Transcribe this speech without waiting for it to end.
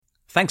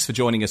Thanks for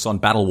joining us on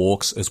Battle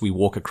Walks as we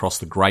walk across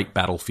the great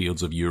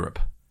battlefields of Europe.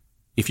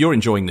 If you're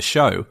enjoying the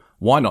show,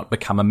 why not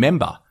become a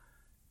member?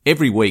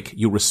 Every week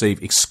you'll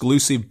receive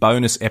exclusive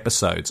bonus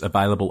episodes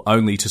available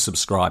only to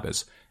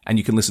subscribers, and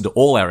you can listen to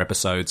all our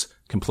episodes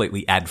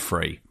completely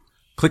ad-free.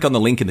 Click on the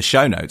link in the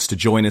show notes to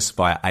join us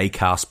via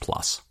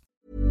Acast+.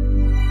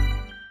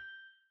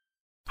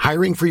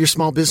 Hiring for your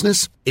small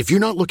business? If you're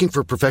not looking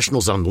for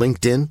professionals on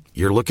LinkedIn,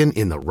 you're looking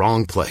in the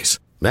wrong place.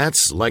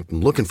 That's like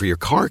looking for your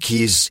car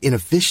keys in a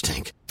fish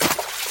tank.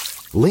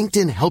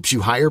 LinkedIn helps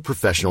you hire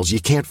professionals you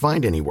can't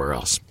find anywhere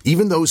else,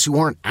 even those who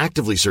aren't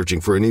actively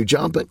searching for a new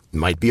job but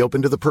might be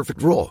open to the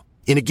perfect role.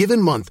 In a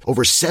given month,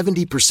 over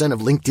 70% of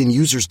LinkedIn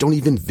users don't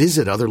even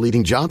visit other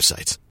leading job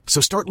sites.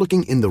 So start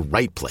looking in the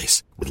right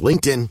place. With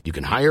LinkedIn, you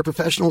can hire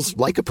professionals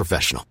like a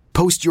professional.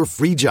 Post your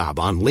free job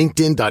on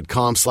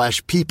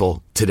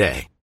linkedin.com/people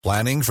today.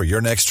 Planning for your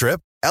next trip?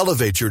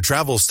 Elevate your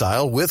travel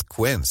style with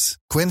Quince.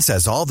 Quince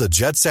has all the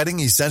jet-setting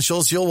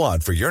essentials you'll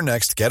want for your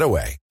next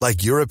getaway,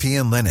 like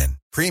European linen,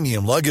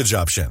 premium luggage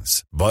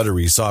options,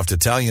 buttery soft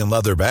Italian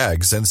leather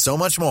bags, and so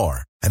much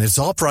more. And it's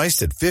all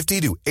priced at 50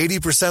 to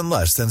 80%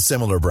 less than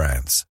similar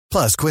brands.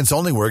 Plus, Quince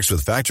only works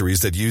with factories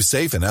that use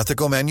safe and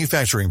ethical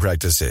manufacturing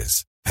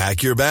practices.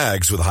 Pack your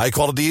bags with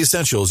high-quality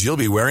essentials you'll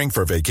be wearing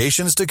for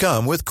vacations to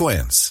come with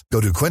Quince.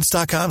 Go to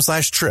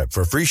quince.com/trip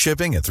for free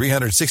shipping and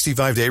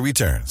 365-day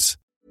returns.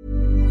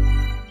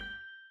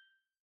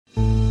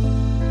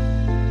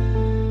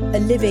 A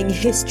Living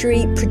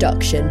History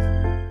production.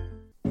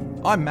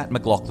 I'm Matt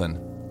McLaughlin.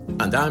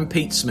 And I'm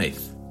Pete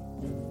Smith.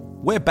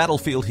 We're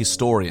battlefield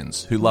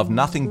historians who love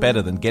nothing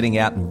better than getting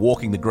out and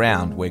walking the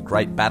ground where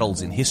great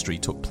battles in history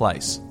took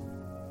place.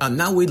 And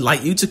now we'd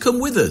like you to come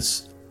with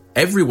us.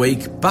 Every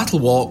week, Battle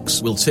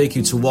Walks will take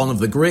you to one of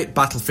the great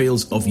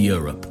battlefields of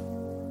Europe.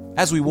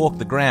 As we walk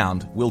the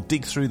ground, we'll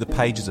dig through the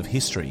pages of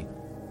history.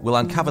 We'll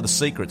uncover the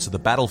secrets of the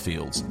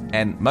battlefields,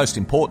 and most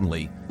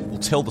importantly, we'll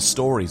tell the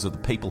stories of the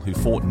people who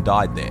fought and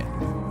died there.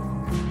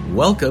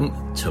 Welcome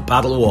to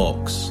Battle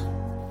Walks.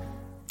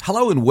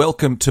 Hello and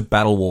welcome to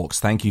Battle Walks.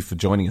 Thank you for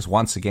joining us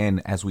once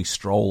again as we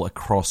stroll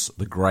across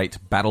the great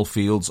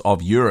battlefields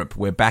of Europe.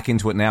 We're back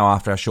into it now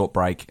after our short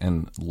break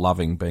and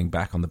loving being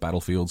back on the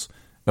battlefields,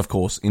 of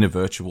course, in a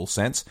virtual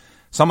sense.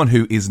 Someone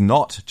who is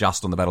not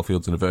just on the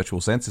battlefields in a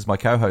virtual sense is my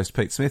co-host,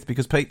 Pete Smith,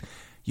 because, Pete,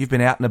 you've been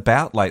out and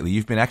about lately.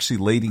 You've been actually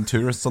leading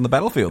tourists on the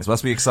battlefields.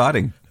 Must be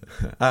exciting.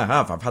 I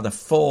have. I've had a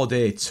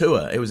 4-day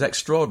tour. It was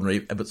extraordinary.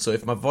 But so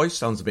if my voice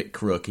sounds a bit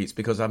croaky, it's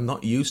because I'm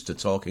not used to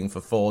talking for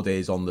 4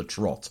 days on the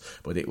trot.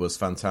 But it was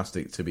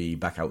fantastic to be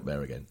back out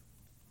there again.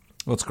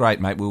 Well, it's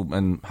great, mate.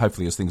 And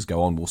hopefully as things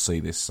go on, we'll see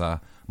this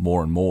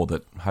more and more,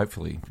 that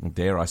hopefully,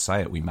 dare I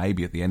say it, we may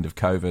be at the end of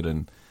COVID,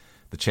 and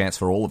the chance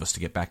for all of us to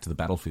get back to the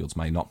battlefields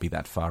may not be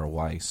that far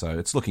away. So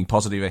it's looking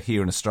positive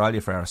here in Australia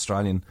for our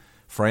Australian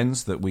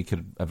friends that we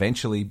could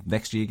eventually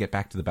next year get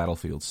back to the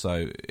battlefield.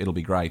 So it'll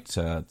be great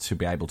to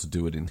be able to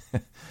do it in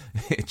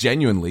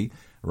genuinely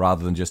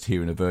rather than just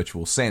here in a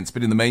virtual sense.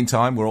 But in the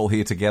meantime, we're all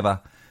here together.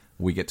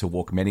 We get to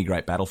walk many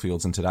great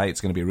battlefields, and today it's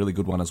going to be a really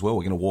good one as well.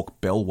 We're going to walk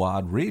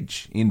Bellewaerde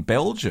Ridge in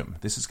Belgium.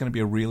 This is going to be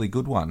a really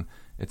good one.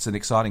 It's an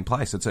exciting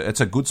place.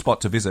 It's a good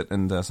spot to visit,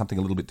 and something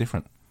a little bit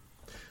different.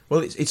 Well,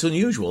 it's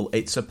unusual.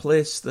 It's a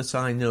place that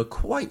I know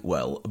quite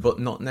well, but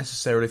not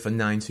necessarily for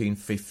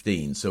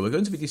 1915. So we're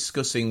going to be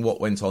discussing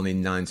what went on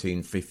in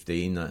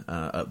 1915 at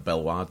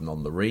Bellewaerde and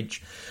on the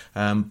Ridge.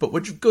 But we're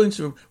going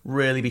to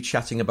really be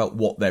chatting about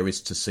what there is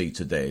to see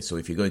today. So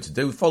if you're going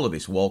to follow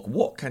this walk,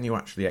 what can you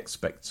actually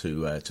expect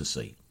to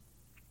see?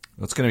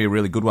 It's going to be a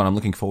really good one. I'm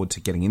looking forward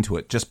to getting into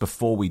it. Just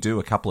before we do,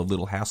 a couple of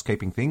little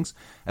housekeeping things.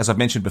 As I've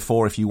mentioned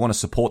before, if you want to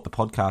support the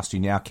podcast, you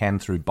now can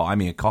through Buy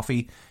Me a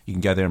Coffee. You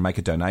can go there and make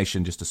a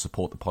donation just to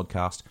support the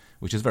podcast,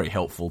 which is very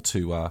helpful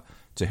to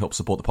help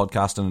support the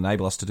podcast and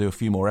enable us to do a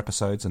few more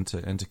episodes and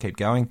to keep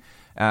going.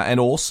 And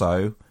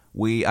also,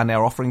 we are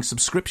now offering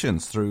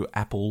subscriptions through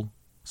Apple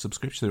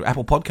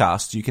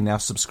Podcasts. You can now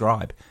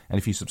subscribe, and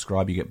if you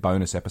subscribe, you get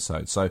bonus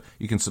episodes. So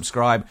you can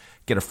subscribe,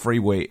 get a free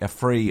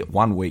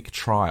 1 week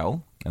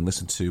trial, and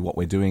listen to what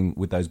we're doing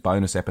with those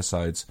bonus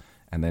episodes,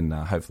 and then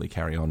hopefully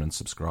carry on and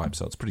subscribe.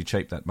 So it's pretty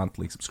cheap, that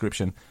monthly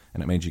subscription,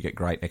 and it means you get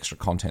great extra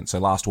content. So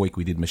last week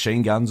we did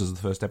machine guns as the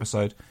first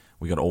episode.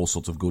 We got all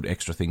sorts of good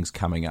extra things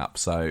coming up.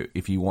 So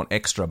if you want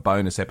extra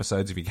bonus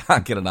episodes, if you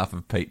can't get enough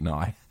of Pete and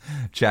I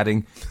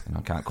chatting, and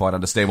I can't quite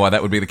understand why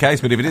that would be the case,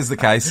 but if it is the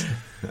case,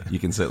 you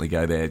can certainly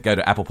go there. Go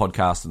to Apple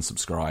Podcasts and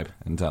subscribe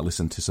and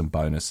listen to some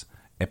bonus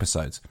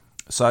episodes.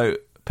 So,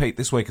 Pete,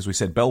 this week, as we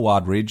said,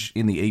 Bellewaerde Ridge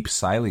in the Ypres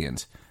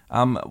Salient.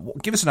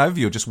 Give us an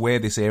overview of just where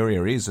this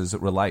area is as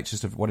it relates,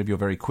 just one of your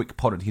very quick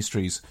potted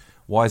histories.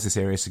 Why is this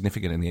area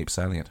significant in the Ypres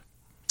Salient?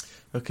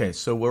 Okay,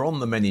 so we're on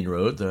the Menin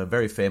Road, the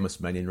very famous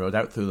Menin Road,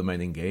 out through the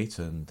Menin Gate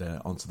and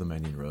onto the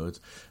Menin Road.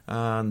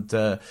 And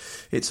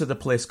it's at a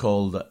place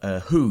called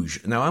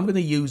Hooge. Now, I'm going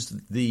to use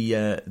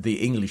the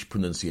English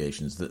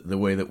pronunciations, the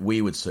way that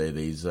we would say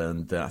these,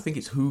 and I think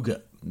it's Hooge.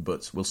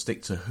 but we'll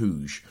stick to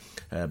Hooge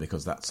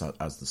because that's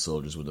as the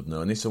soldiers would have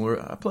known this. And we're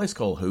at a place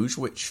called Hooge,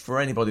 which for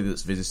anybody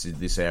that's visited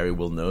this area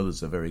will know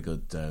there's a very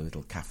good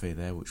little cafe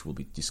there, which we'll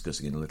be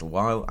discussing in a little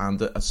while,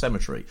 and a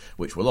cemetery,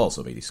 which we'll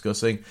also be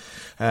discussing.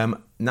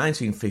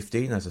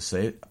 1915, as I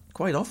say,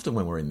 quite often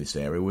when we're in this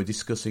area, we're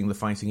discussing the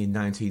fighting in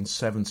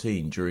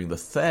 1917 during the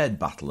Third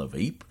Battle of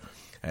Ypres,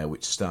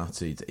 which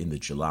started in the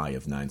July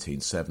of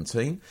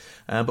 1917.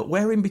 But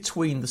we're in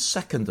between the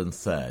 2nd and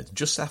 3rd,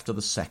 just after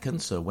the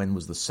 2nd. So when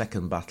was the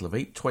 2nd Battle of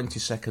Ypres?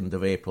 22nd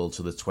of April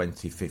to the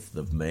 25th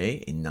of May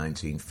in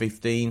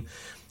 1915.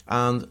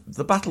 And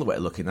the battle we're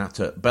looking at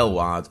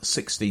Bellewaerde,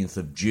 16th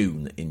of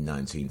June in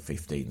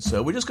 1915.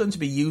 So we're just going to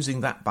be using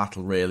that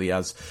battle really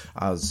as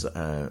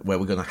where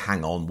we're going to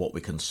hang on what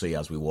we can see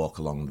as we walk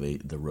along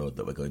the road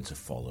that we're going to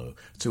follow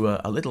to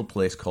a little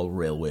place called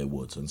Railway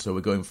Wood. And so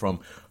we're going from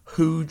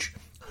Hooge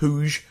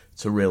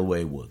to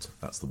Railway Wood.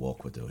 That's the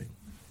walk we're doing.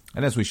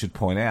 And as we should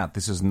point out,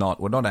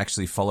 we're not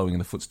actually following in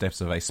the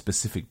footsteps of a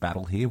specific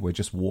battle here. We're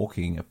just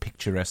walking a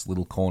picturesque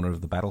little corner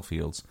of the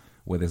battlefields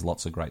where there's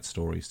lots of great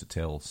stories to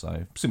tell.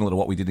 So similar to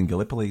what we did in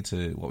Gallipoli,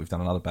 to what we've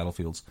done on other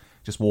battlefields,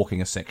 just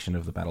walking a section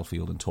of the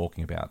battlefield and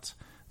talking about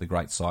the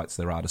great sights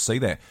there are to see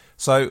there.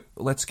 So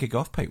let's kick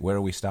off, Pete. Where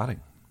are we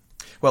starting?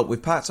 Well,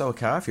 we've parked our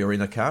car, if you're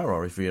in a car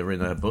or if you're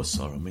in a bus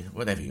or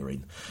whatever you're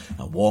in,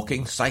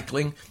 walking,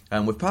 cycling,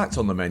 and we've parked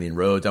on the Menin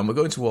Road and we're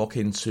going to walk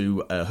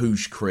into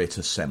Hooge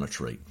Crater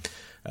Cemetery.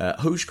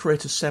 Hooge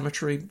Crater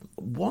Cemetery,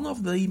 one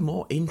of the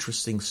more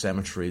interesting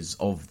cemeteries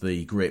of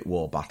the Great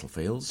War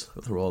battlefields.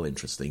 They're all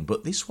interesting,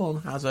 but this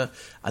one has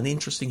an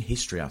interesting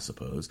history, I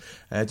suppose.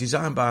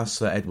 Designed by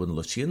Sir Edwin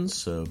Lutyens,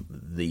 so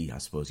I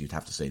suppose you'd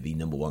have to say the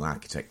number one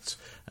architect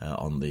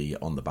on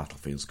the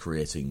battlefields,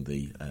 creating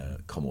the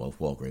Commonwealth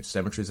War Grave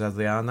cemeteries as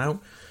they are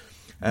now.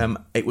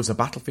 It was a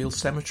battlefield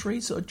cemetery,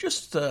 so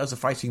just as the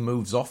fighting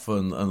moves off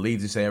and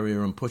leaves this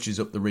area and pushes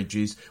up the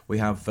ridges, we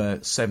have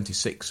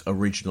 76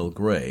 original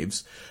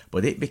graves,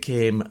 but it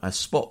became a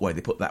spot where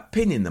they put that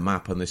pin in the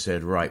map and they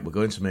said, right, we're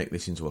going to make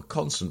this into a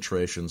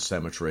concentration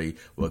cemetery,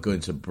 we're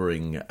going to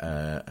bring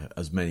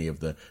as many of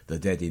the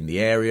dead in the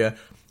area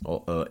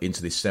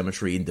into this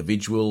cemetery,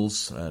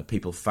 individuals,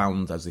 people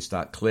found as they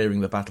start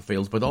clearing the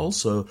battlefields, but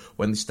also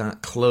when they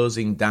start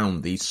closing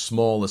down these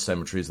smaller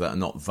cemeteries that are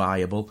not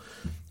viable,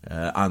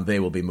 and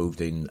they will be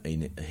moved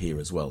in here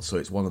as well. So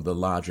it's one of the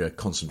larger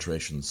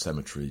concentration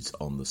cemeteries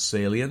on the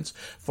salient.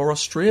 For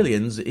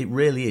Australians, it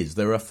really is.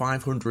 There are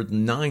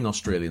 509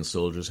 Australian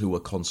soldiers who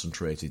were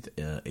concentrated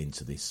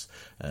into this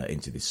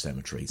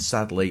cemetery.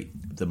 Sadly,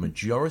 the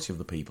majority of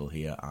the people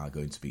here are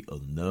going to be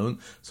unknown,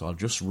 so I'll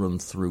just run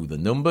through the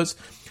numbers.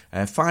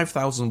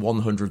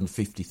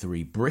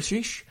 5,153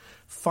 British,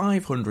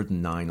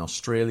 509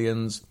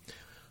 Australians,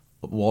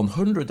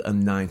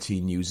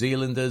 190 New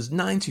Zealanders,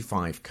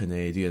 95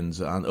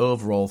 Canadians, and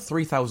overall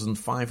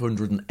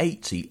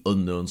 3,580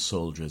 unknown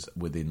soldiers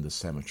within the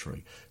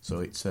cemetery.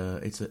 So it's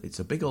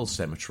a big old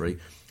cemetery,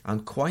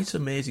 and quite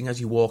amazing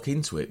as you walk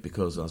into it,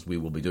 because as we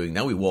will be doing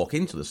now, we walk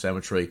into the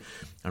cemetery,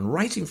 and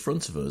right in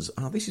front of us,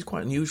 this is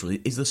quite unusual,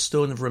 is the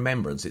Stone of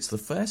Remembrance. It's the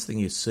first thing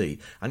you see,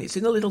 and it's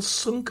in a little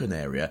sunken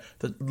area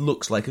that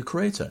looks like a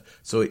crater.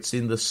 So it's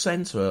in the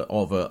centre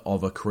of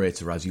a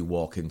crater as you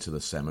walk into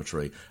the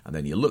cemetery, and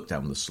then you look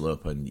down the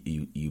slope and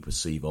you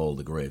perceive all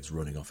the graves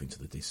running off into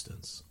the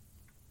distance.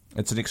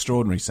 It's an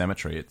extraordinary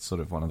cemetery. It's sort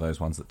of one of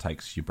those ones that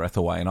takes your breath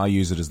away, and I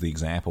use it as the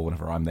example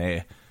whenever I'm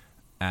there,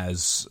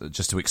 as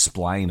just to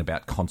explain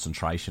about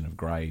concentration of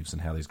graves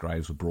and how these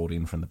graves were brought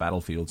in from the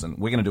battlefields. And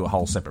we're going to do a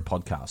whole separate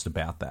podcast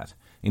about that.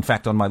 In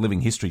fact, on my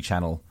Living History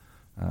channel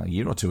a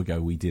year or two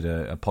ago, we did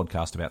a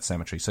podcast about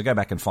cemetery. So go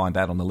back and find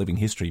that on the Living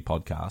History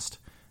podcast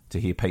to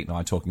hear Pete and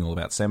I talking all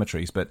about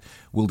cemeteries. But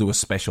we'll do a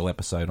special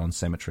episode on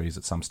cemeteries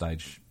at some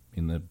stage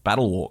in the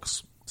Battle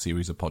Walks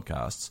series of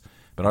podcasts.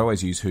 But I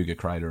always use Hooge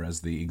Crater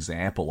as the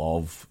example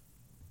of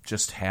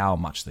just how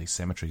much these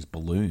cemeteries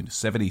ballooned.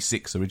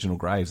 76 original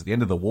graves. At the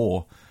end of the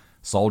war,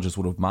 soldiers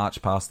would have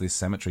marched past this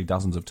cemetery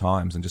dozens of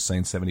times and just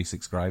seen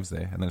 76 graves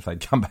there. And then if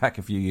they'd come back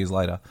a few years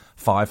later,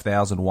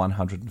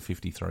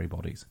 5,153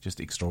 bodies. Just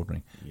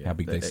extraordinary how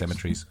big these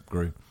cemeteries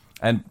grew.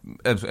 And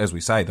as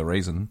we say, the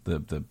reason,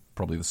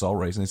 probably the sole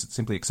reason, is it's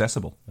simply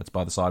accessible. It's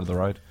by the side of the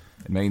road.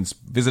 It means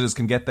visitors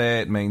can get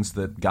there. It means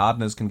that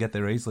gardeners can get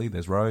there easily.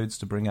 There's roads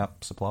to bring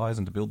up supplies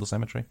and to build the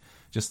cemetery.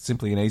 Just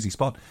simply an easy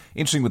spot.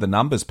 Interesting with the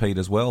numbers, Pete,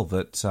 as well,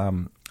 that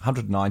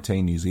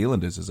 119 New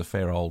Zealanders is a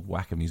fair old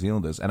whack of New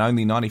Zealanders, and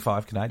only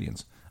 95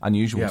 Canadians.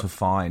 Unusual to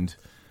find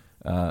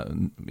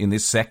in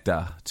this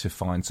sector, to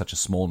find such a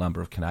small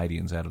number of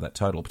Canadians out of that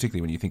total,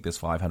 particularly when you think there's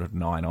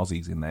 509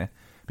 Aussies in there,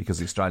 because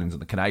the Australians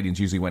and the Canadians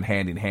usually went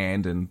hand in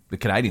hand, and the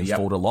Canadians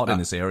fought a lot in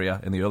this area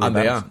in the early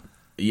battles.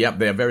 Yep,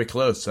 they're very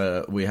close.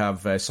 We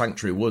have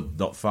Sanctuary Wood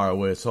not far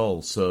away at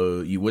all,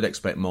 so you would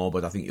expect more,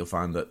 but I think you'll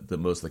find that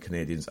most of the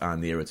Canadians are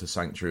nearer to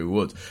Sanctuary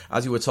Wood.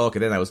 As you were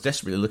talking then, I was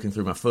desperately looking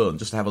through my phone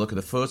just to have a look at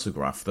a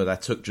photograph that I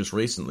took just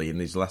recently in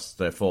these last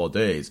 4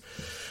 days,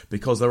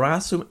 because there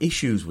are some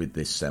issues with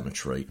this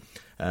cemetery.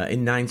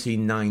 In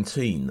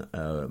 1919,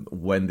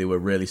 when they were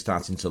really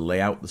starting to lay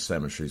out the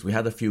cemeteries, we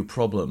had a few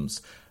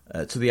problems.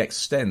 To the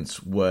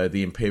extent where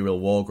the Imperial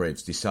War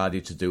Graves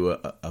decided to do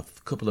a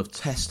couple of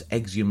test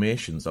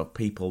exhumations of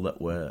people that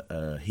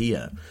were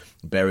here,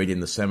 buried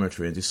in the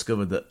cemetery, and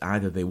discovered that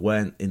either they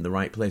weren't in the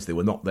right place, they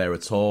were not there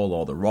at all,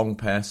 or the wrong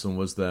person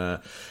was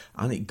there.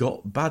 And it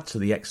got bad to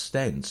the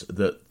extent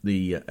that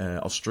the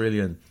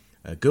Australian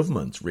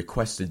government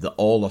requested that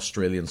all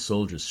Australian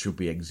soldiers should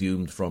be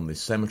exhumed from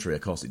this cemetery. Of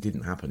course, it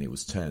didn't happen. It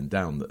was turned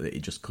down.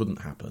 It just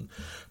couldn't happen.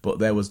 But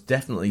there was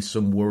definitely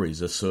some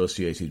worries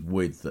associated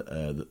with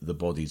the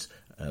bodies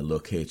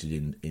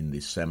located in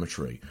this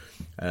cemetery.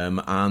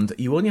 And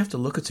you only have to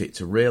look at it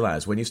to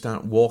realise, when you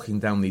start walking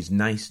down these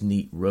nice,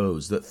 neat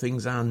rows, that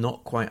things are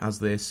not quite as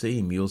they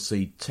seem. You'll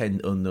see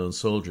 10 unknown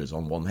soldiers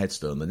on one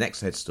headstone. The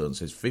next headstone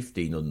says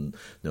 15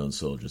 unknown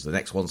soldiers. The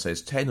next one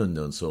says 10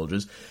 unknown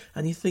soldiers.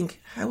 And you think,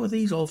 how are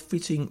these all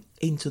fitting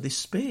into this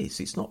space?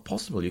 It's not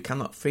possible. You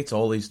cannot fit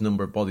all these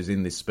number of bodies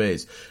in this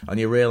space. And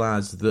you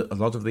realise that a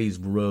lot of these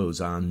rows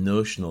are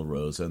notional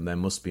rows, and there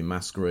must be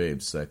mass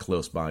graves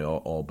close by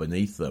or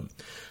beneath them.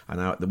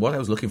 And what I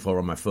was looking for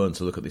on my phone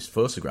to look at this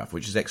photograph,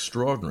 which is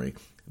extraordinary,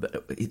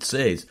 it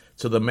says,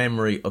 to the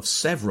memory of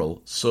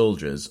several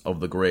soldiers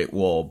of the Great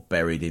War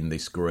buried in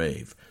this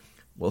grave.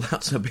 Well,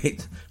 that's a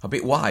bit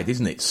wide,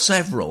 isn't it?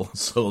 Several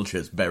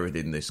soldiers buried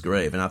in this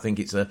grave, and I think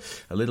it's a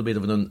little bit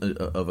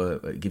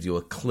it gives you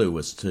a clue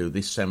as to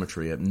this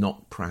cemetery,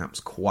 not perhaps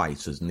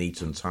quite as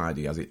neat and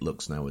tidy as it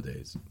looks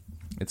nowadays.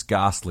 It's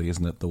ghastly,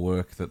 isn't it? The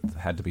work that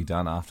had to be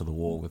done after the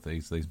war with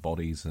these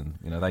bodies, and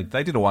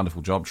they did a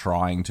wonderful job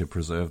trying to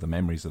preserve the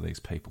memories of these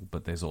people.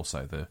 But there's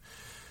also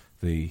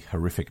the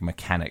horrific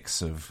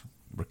mechanics of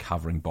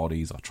recovering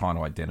bodies or trying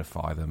to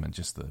identify them, and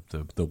just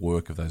the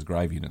work of those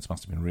grave units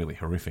must have been really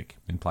horrific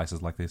in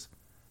places like this.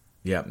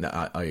 Yeah,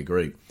 I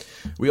agree.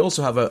 We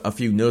also have a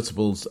few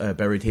notables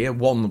buried here.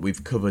 One that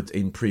we've covered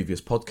in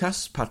previous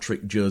podcasts,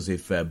 Patrick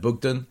Joseph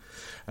Bugden,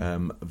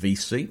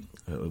 VC,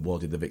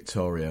 awarded the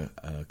Victoria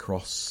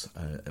Cross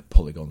at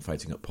Polygon,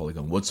 fighting at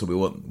Polygon Wood, so we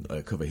won't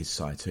cover his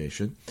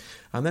citation.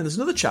 And then there's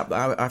another chap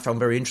that I found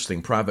very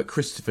interesting, Private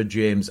Christopher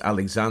James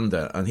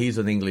Alexander, and he's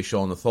an English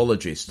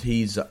ornithologist.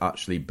 He's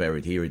actually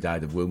buried here. He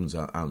died of wounds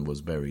and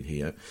was buried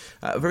here.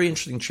 A very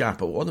interesting chap,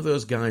 but one of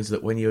those guys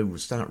that when you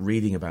start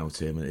reading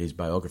about him and his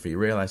biography, you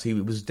realise he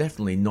was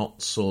definitely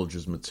not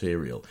soldier's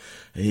material.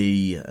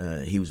 He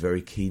was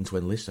very keen to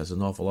enlist, as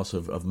an awful lot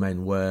of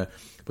men were,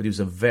 but he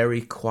was a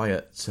very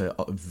quiet,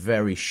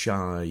 very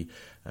shy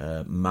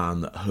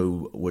man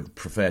who would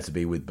prefer to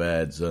be with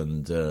birds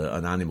and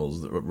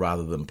animals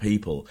rather than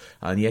people,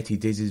 and yet he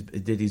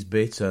did his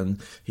bit.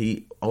 And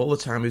he, all the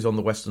time he was on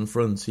the Western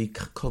Front, he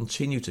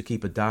continued to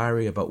keep a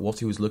diary about what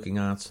he was looking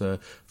at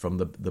from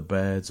the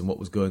birds and what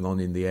was going on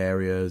in the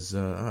areas.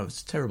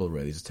 It's terrible,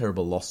 really. It's a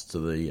terrible loss to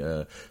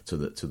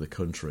the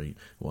country.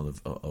 One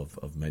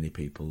of many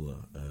people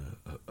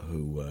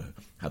who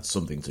had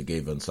something to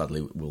give and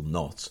sadly will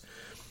not.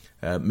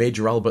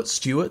 Major Albert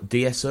Stewart,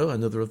 DSO,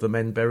 another of the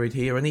men buried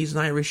here, and he's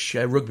an Irish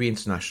rugby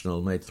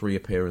international, made 3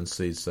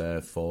 appearances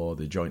for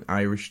the joint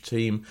Irish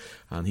team,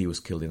 and he was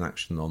killed in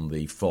action on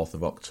the 4th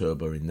of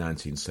October in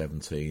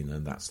 1917,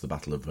 and that's the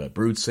Battle of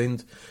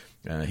Broodsind.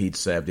 He'd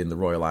served in the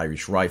Royal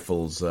Irish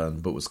Rifles,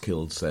 but was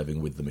killed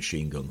serving with the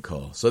Machine Gun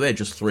Corps. So they're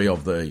just 3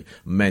 of the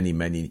many,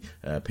 many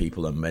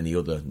people, and many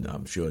other,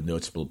 I'm sure,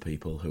 notable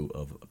people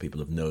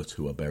of note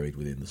who are buried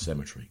within the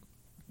cemetery.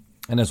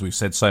 And as we've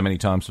said so many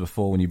times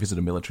before, when you visit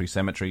a military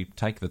cemetery,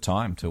 take the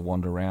time to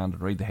wander around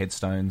and read the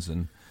headstones,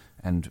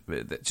 and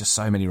just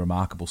so many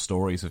remarkable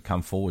stories have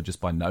come forward just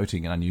by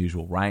noting an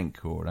unusual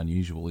rank or an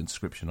unusual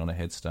inscription on a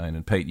headstone.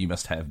 And Pete, you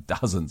must have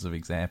dozens of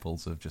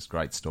examples of just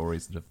great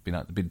stories that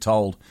have been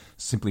told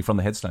simply from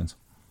the headstones.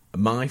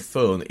 My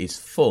phone is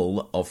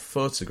full of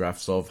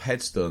photographs of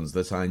headstones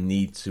that I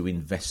need to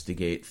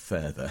investigate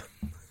further.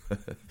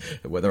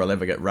 Whether I'll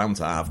ever get round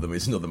to half them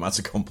is another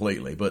matter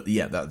completely. But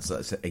yeah, that's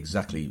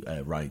exactly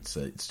right.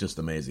 It's just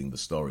amazing, the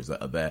stories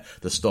that are there,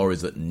 the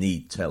stories that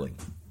need telling.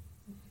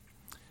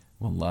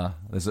 Well,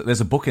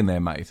 there's a book in there,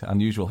 mate.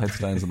 Unusual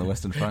headstones on the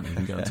Western Front. You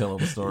can go and tell all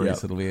the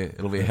stories. Yep.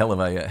 It'll be a hell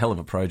of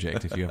a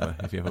project if you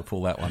ever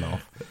pull that one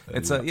off.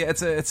 It's an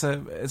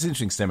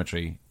interesting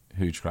cemetery.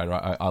 Huge crater.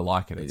 I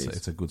like it.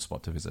 It's a good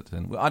spot to visit,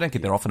 and I don't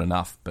get there often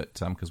enough, but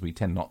because we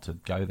tend not to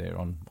go there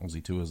on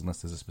Aussie tours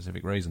unless there's a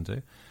specific reason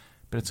to.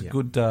 But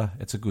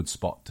it's a good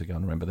spot to go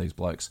and remember these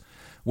blokes.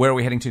 Where are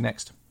we heading to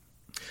next?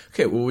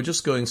 Okay, well, we're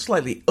just going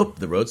slightly up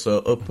the road, so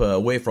up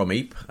away from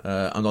Ypres,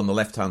 and on the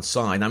left-hand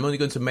side. I'm only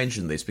going to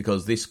mention this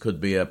because this could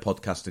be a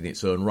podcast in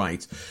its own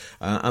right.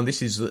 And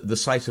this is the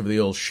site of the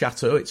old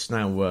chateau. It's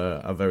now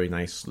a very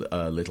nice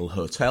little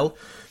hotel.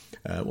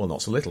 well,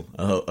 not so little,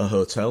 a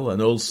hotel,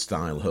 an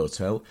old-style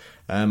hotel.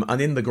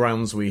 And in the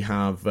grounds we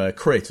have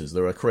craters.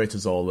 There are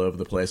craters all over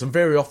the place, and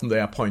very often they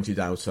are pointed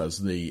out as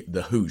the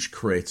Hooge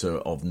crater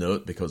of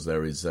note, because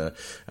there is a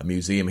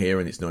museum here,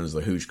 and it's known as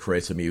the Hooge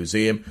Crater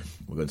Museum.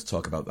 We're going to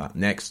talk about that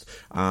next.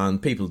 And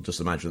people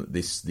just imagine that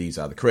these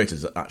are the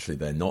craters. Actually,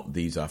 they're not.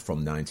 These are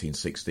from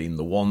 1916.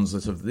 The ones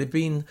that they've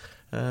been,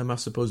 I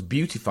suppose,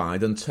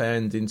 beautified and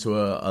turned into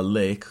a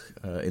lake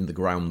in the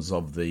grounds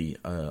of the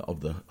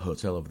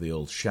hotel, of the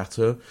old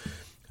chateau.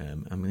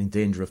 I'm in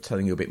danger of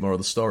telling you a bit more of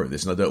the story of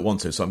this, and I don't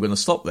want to, so I'm going to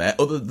stop there,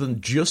 other than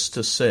just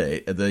to say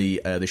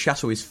the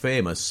chateau is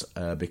famous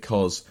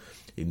because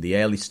in the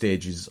early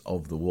stages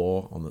of the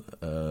war,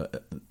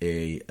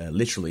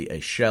 literally a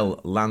shell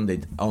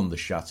landed on the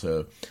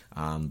chateau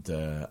and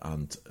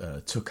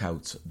took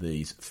out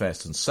the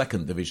 1st and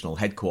 2nd Divisional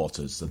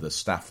headquarters of the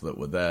staff that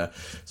were there.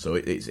 So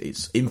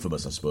it's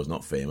infamous, I suppose,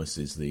 not famous,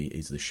 is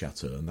the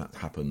chateau, and that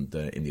happened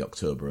in the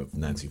October of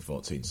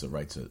 1914, so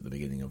right at the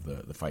beginning of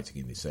the fighting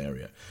in this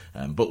area.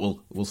 But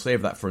we'll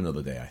save that for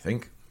another day, I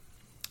think.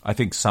 I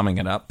think summing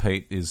it up,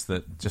 Pete, is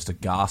that just a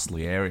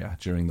ghastly area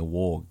during the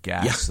war,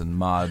 gas and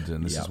mud,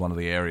 and this is one of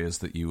the areas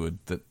that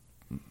that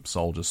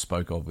soldiers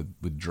spoke of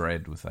with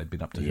dread if they'd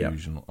been up to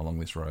Hooge and along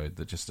this road.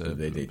 That just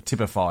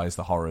typifies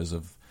the horrors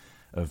of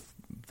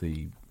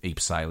the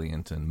Ypres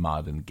salient and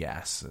mud and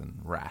gas and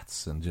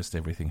rats and just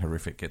everything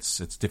horrific.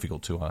 It's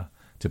difficult to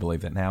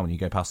believe that now when you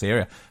go past the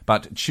area.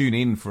 But tune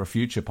in for a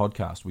future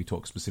podcast. We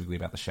talk specifically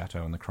about the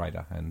chateau and the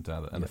crater and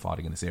the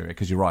fighting in this area,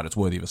 because you're right, it's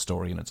worthy of a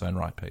story in its own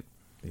right, Pete.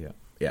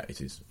 Yeah,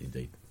 it is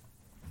indeed.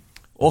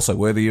 Also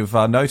worthy of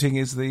noting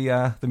is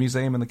the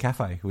museum and the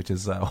cafe, which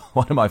is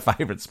one of my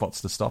favourite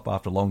spots to stop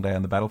after a long day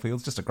on the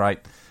battlefields. Just a great,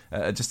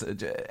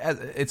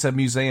 it's a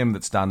museum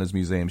that's done as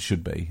museums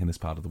should be in this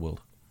part of the world.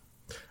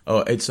 Oh,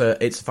 it's a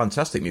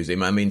fantastic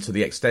museum. I mean, to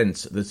the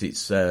extent that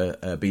it's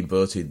been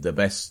voted the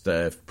best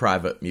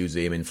private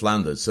museum in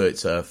Flanders. So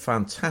it's a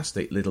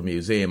fantastic little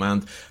museum,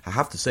 and I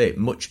have to say,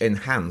 much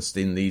enhanced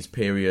in these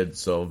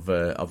periods of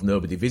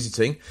nobody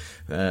visiting.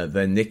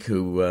 Then Nick,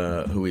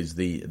 who is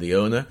the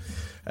owner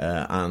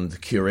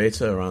and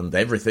curator and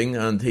everything,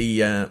 and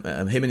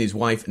him and his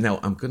wife.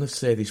 Now, I'm going to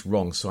say this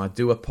wrong, so I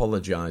do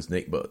apologise,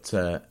 Nick, but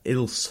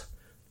Ilse.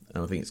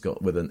 And I think it's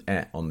got with an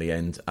E on the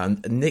end.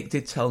 And Nick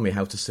did tell me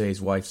how to say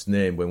his wife's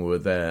name when we were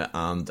there,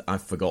 and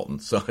I've forgotten.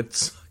 So I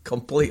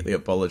completely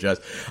apologise.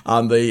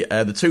 And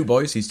the two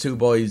boys, his two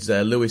boys,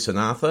 Lewis and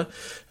Arthur,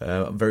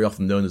 very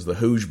often known as the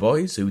Hooge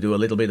Boys, who do a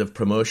little bit of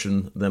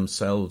promotion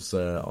themselves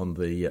for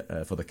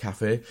the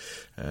cafe,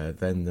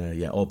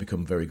 all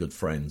become very good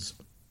friends.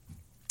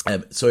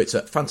 So it's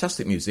a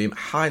fantastic museum,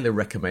 highly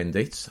recommend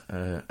it,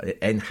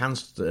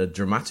 enhanced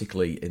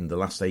dramatically in the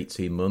last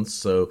 18 months,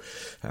 so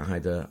I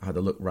had a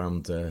look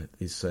round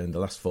this in the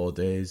last 4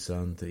 days,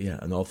 and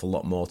an awful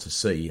lot more to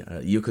see.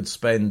 You could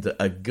spend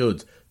a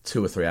good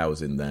 2 or 3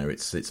 hours in there.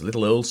 It's a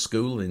little old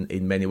school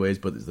in many ways,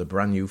 but it's a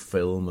brand new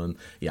film, and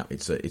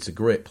it's a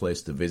great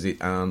place to visit,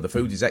 and the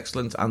food is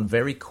excellent and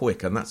very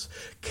quick, and that's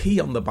key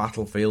on the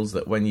battlefields,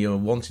 that when you're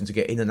wanting to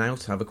get in and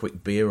out, have a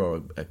quick beer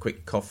or a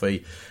quick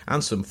coffee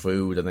and some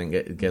food, and then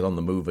get on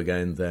the move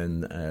again,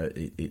 then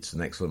it's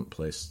an excellent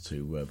place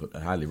to, but I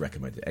highly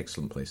recommend it.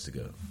 Excellent place to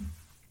go.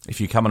 If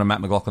you come on a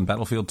Matt McLaughlin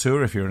Battlefield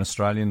tour, if you're an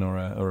Australian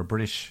or a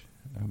British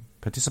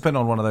participant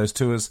on one of those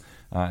tours,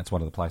 it's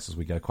one of the places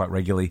we go quite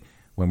regularly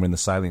when we're in the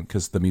salient,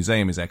 because the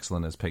museum is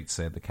excellent, as Pete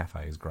said. The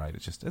cafe is great.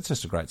 It's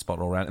just a great spot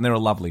all around, and they're a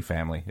lovely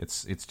family.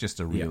 It's just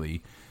a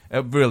really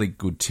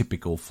good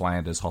typical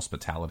Flanders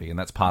hospitality, and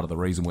that's part of the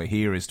reason we're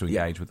here, is to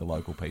engage with the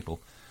local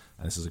people.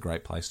 And this is a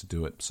great place to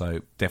do it.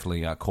 So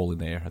definitely call in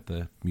there at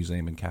the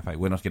museum and cafe.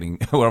 We're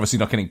obviously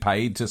not getting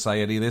paid to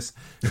say any of this.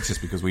 It's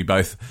just because we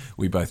both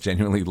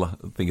genuinely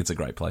think it's a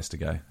great place to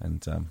go.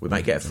 And we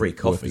might get a free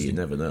coffee. You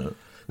never know.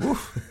 We'll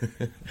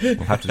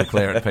have to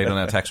declare it, Pete, on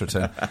our tax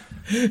return.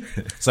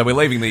 So we're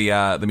leaving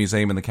the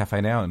museum and the cafe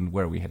now, and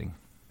where are we heading?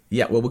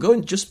 Yeah, well, we're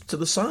going just to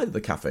the side of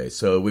the cafe.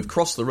 So we've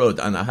crossed the road,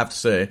 and I have to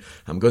say,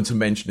 I'm going to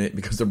mention it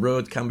because the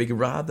road can be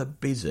rather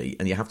busy,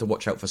 and you have to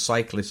watch out for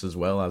cyclists as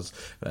well, as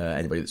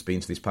anybody that's been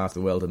to this part of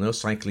the world, I know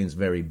cycling's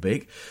very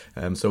big.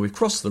 So we've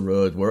crossed the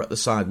road, we're at the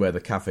side where the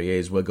cafe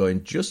is, we're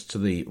going just to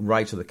the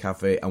right of the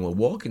cafe, and we're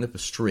walking up a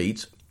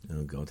street.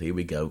 Oh, God, here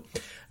we go.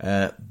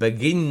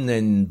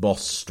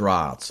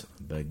 Beginnenbosstraat.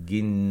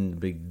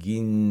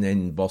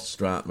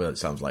 Beginnenbosstraat. Well,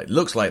 it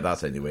looks like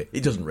that anyway.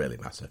 It doesn't really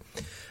matter.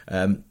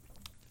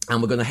 And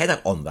we're going to head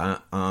out on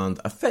that, and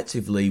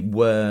effectively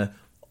we're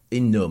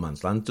in no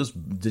man's land. It does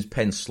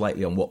depend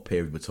slightly on what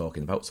period we're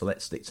talking about, so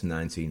let's stick to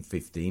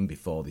 1915,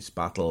 before this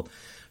battle.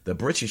 The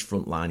British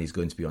front line is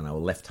going to be on our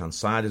left-hand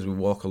side as we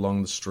walk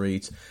along the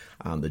street,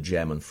 and the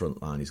German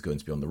front line is going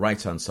to be on the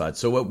right-hand side.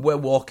 So we're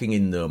walking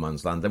in no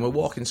man's land, and we're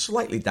walking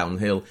slightly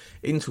downhill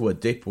into a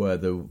dip where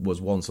there was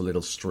once a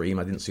little stream.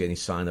 I didn't see any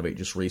sign of it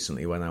just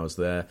recently when I was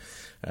there.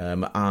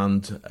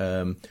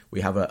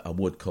 We have a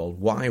wood called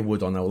Wye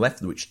Wood on our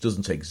left, which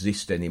doesn't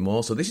exist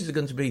anymore. So this is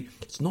going to be,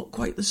 it's not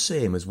quite the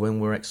same as when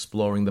we're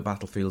exploring the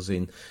battlefields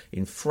in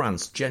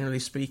France. Generally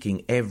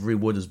speaking, every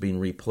wood has been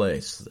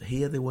replaced.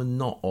 Here they were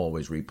not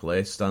always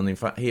replaced, and in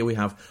fact here we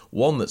have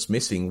one that's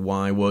missing,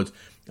 Wye Wood,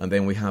 and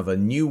then we have a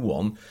new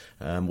one,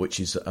 which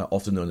is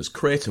often known as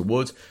Crater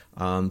Wood,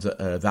 and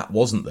that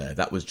wasn't there.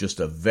 That was just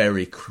a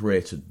very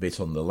cratered bit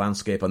on the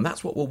landscape, and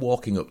that's what we're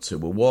walking up to.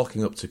 We're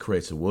walking up to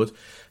Crater Wood.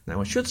 Now,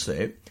 I should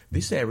say,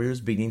 this area has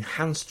been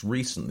enhanced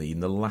recently in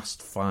the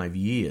last 5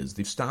 years.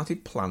 They've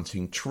started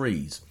planting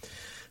trees.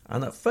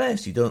 And at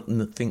first, you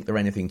don't think they're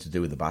anything to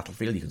do with the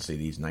battlefield. You can see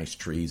these nice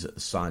trees at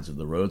the sides of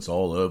the roads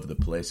all over the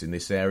place in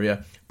this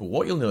area. But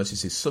what you'll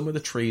notice is some of the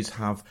trees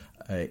have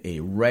a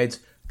red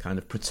kind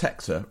of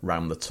protector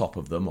round the top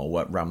of them,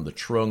 or round the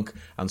trunk,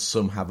 and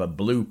some have a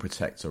blue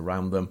protector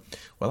round them.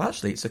 Well,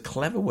 actually, it's a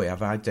clever way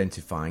of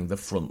identifying the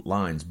front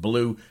lines.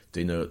 Blue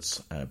denotes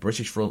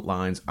British front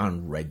lines,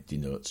 and red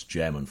denotes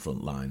German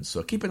front lines.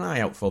 So keep an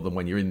eye out for them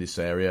when you're in this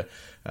area.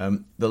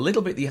 The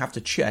little bit that you have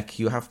to check,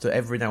 you have to,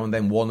 every now and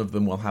then, one of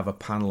them will have a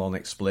panel on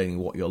explaining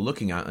what you're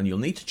looking at, and you'll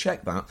need to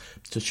check that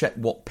to check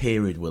what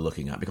period we're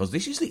looking at, because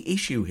this is the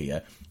issue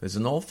here. There's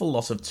an awful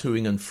lot of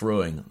toing and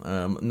froing,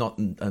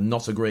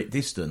 not a great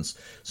distance,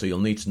 so you'll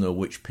need to know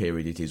which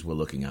period it is we're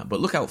looking at.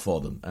 But look out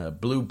for them.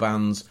 Blue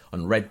bands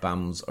and red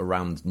bands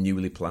around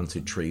newly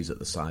planted trees at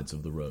the sides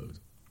of the road.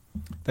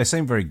 They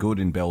seem very good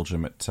in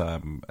Belgium at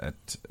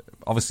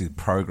obviously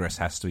progress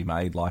has to be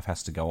made, life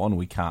has to go on.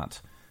 We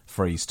can't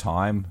freeze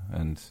time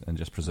and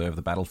just preserve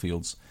the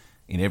battlefields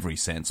in every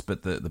sense,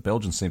 but the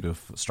Belgians seem to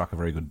have struck a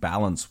very good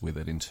balance with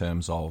it in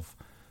terms of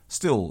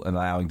still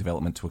allowing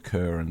development to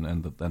occur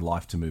and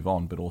life to move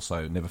on, but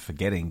also never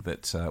forgetting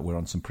that we're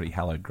on some pretty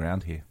hallowed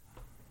ground here.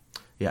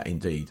 Yeah,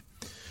 indeed.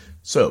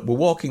 So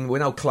we're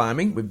now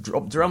climbing. We've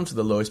dropped down to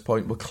the lowest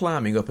point. We're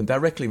climbing up, and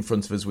directly in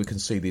front of us we can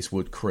see this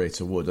wood,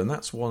 Crater Wood, and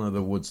that's one of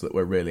the woods that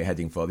we're really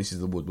heading for. This is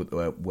the wood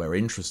that we're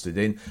interested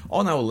in.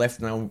 On our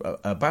left now,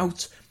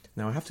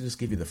 now I have to just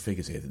give you the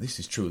figures here. This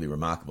is truly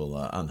remarkable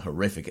and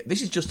horrific.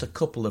 This is just a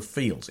couple of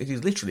fields. It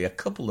is literally a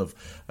couple of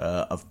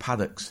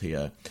paddocks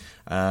here,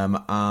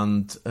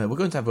 and we're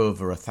going to have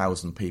over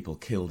 1,000 people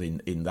killed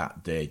in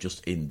that day,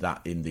 just in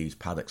these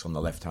paddocks on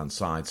the left-hand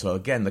side. So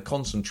again, the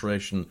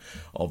concentration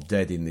of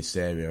dead in this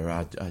area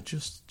are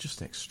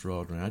just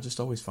extraordinary. I just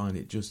always find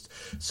it just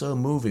so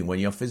moving when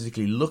you're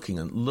physically looking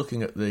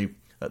at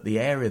the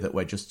area that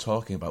we're just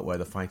talking about, where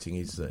the fighting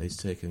is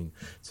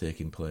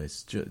taking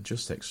place.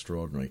 Just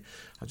extraordinary.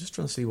 I'm just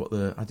trying to see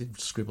I did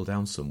scribble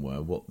down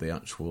somewhere what the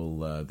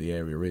actual the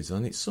area is,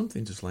 and it's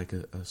something just like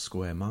a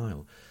square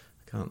mile.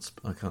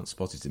 I can't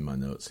spot it in my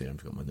notes here.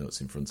 I've got my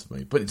notes in front of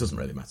me, but it doesn't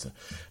really matter.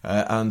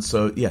 And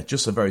so, yeah,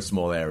 just a very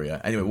small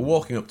area. Anyway, we're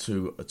walking up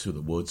to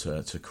the wood,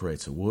 to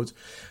Crater Wood,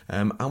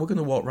 and we're going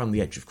to walk around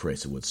the edge of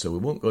Crater Wood. So we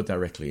won't go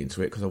directly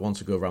into it because I want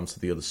to go around to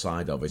the other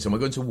side of it. And we're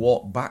going to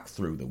walk back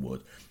through the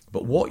wood.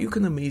 But what you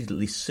can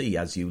immediately see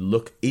as you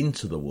look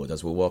into the wood,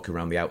 as we're walking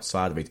around the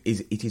outside of it,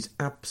 is it is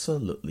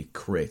absolutely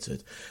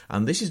cratered.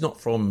 And this is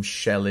not from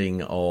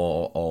shelling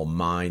or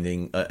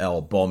mining,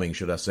 or bombing,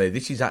 should I say.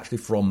 This is actually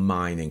from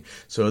mining.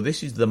 So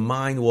this is the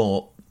mine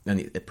wall,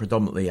 and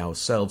predominantly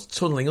ourselves,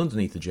 tunnelling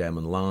underneath the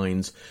German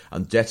lines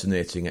and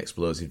detonating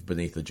explosives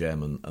beneath the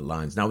German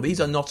lines. Now,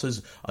 these are not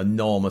as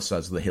enormous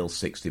as the Hill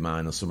 60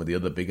 mine or some of the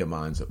other bigger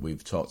mines that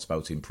we've talked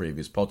about in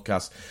previous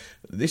podcasts.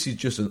 This is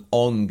just an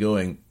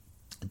ongoing,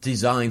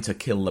 designed to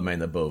kill the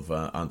men above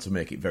and to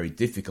make it very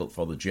difficult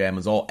for the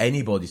Germans or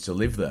anybody to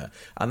live there.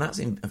 And that's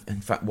in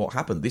fact what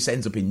happened. This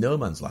ends up in no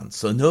man's land,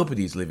 so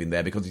nobody's living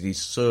there because it is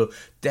so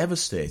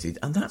devastated,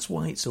 and that's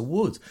why it's a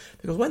wood.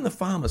 Because when the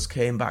farmers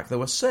came back, there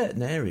were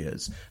certain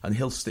areas, and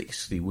Hill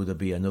 60 would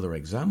be another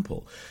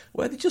example,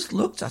 where they just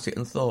looked at it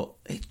and thought,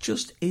 it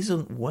just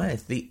isn't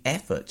worth the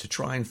effort to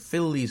try and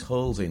fill these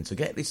holes in to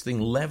get this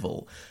thing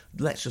level.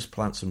 Let's just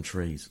plant some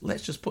trees.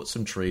 Let's just put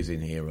some trees in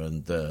here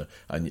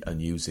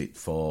and use it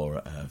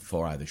for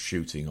either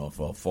shooting or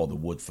for the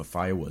wood for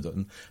firewood.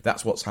 And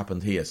that's what's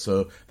happened here.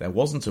 So there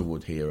wasn't a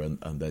wood here, and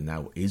there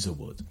now is a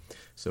wood.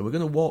 So we're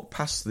going to walk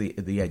past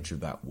the edge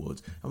of that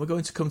wood, and we're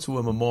going to come to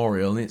a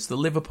memorial, and it's the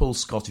Liverpool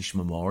Scottish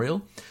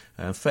Memorial,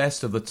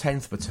 first of the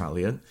 10th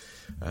Battalion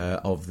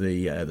of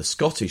the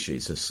Scottish.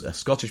 It's a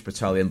Scottish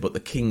battalion, but the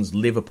King's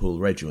Liverpool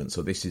Regiment.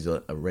 So this is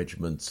a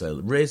regiment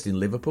raised in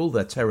Liverpool.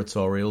 They're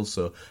territorial,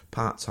 so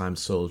part-time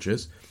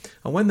soldiers.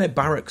 And when their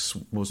barracks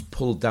was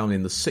pulled down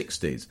in the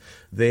 60s,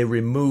 they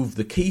removed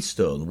the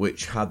keystone,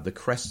 which had the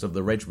crest of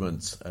the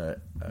regiment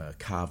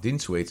carved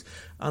into it.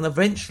 And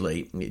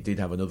eventually, it did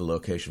have another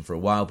location for a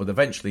while, but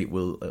eventually it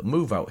will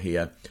move out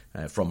here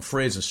from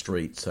Fraser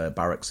Street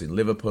Barracks in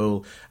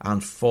Liverpool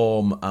and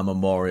form a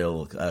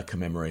memorial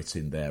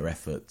commemorating their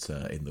effort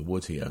in the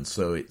wood here, and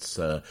so it's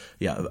a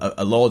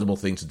laudable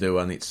thing to do,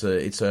 and it's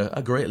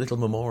a great little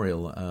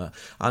memorial,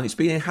 and it's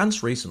been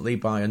enhanced recently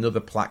by another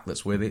plaque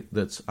that's with it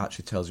that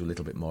actually tells you a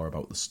little bit more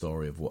about the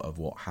story of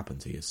what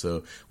happened here.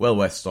 So well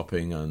worth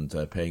stopping and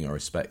paying our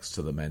respects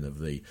to the men of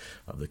the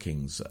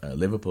King's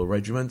Liverpool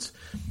Regiment.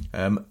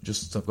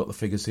 I've got the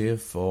figures here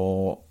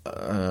for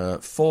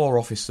 4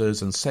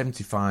 officers and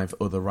 75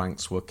 other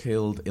ranks were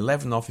killed,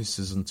 11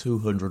 officers and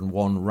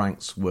 201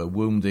 ranks were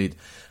wounded,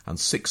 and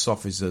 6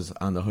 officers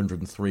and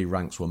 103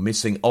 ranks were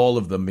missing. All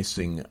of the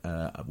missing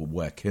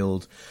were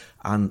killed,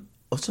 and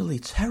utterly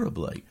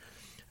terribly,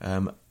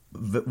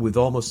 with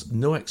almost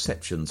no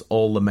exceptions,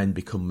 all the men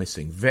become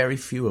missing. Very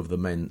few of the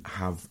men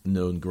have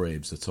known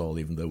graves at all,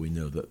 even though we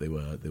know that they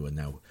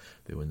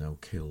were now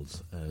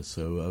killed.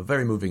 So a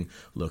very moving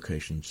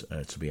location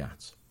to be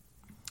at.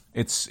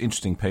 It's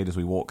interesting, Pete, as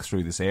we walk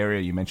through this area,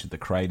 you mentioned the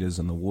craters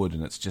and the wood,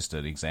 and it's just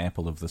an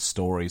example of the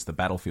stories the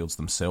battlefields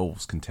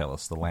themselves can tell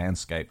us, the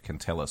landscape can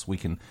tell us. We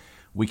can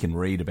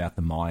read about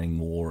the mining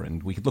war,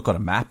 and we could look on a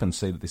map and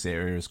see that this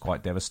area is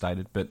quite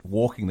devastated, but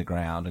walking the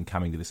ground and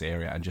coming to this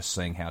area and just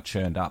seeing how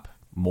churned up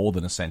more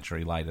than a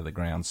century later the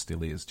ground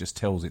still is, just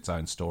tells its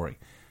own story.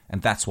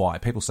 And that's why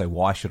people say,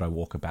 why should I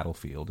walk a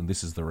battlefield? And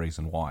this is the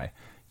reason why.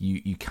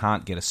 You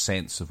can't get a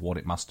sense of what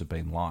it must have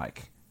been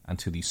like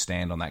until you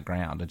stand on that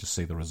ground and just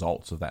see the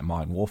results of that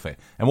mine warfare.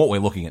 And what we're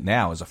looking at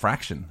now is a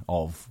fraction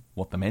of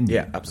what the men did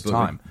at the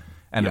time.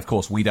 And of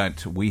course, we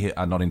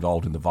are not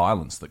involved in the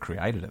violence that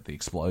created it, the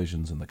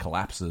explosions and the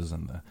collapses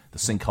and the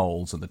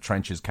sinkholes and the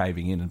trenches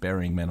caving in and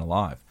burying men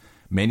alive,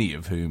 many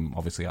of whom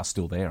obviously are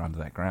still there under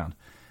that ground.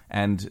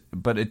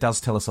 But it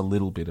does tell us a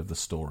little bit of the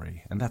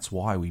story, and that's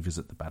why we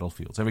visit the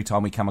battlefields. Every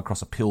time we come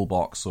across a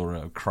pillbox or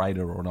a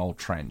crater or an old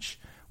trench,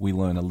 we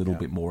learn a little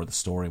bit more of the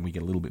story and we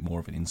get a little bit more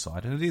of an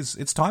insight. And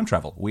it's time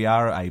travel. We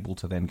are able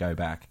to then go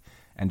back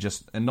and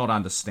not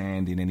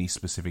understand in any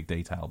specific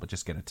detail, but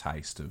just get a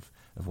taste of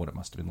what it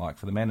must have been like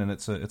for the men, and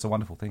it's a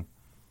wonderful thing.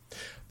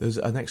 There's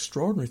an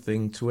extraordinary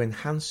thing to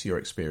enhance your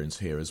experience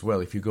here as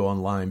well, if you go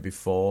online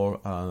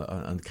before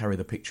and carry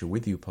the picture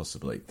with you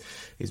possibly,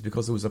 is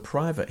because there was a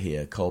private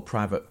here called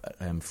Private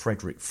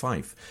Frederick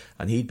Fife,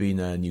 and he'd been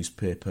a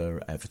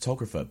newspaper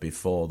photographer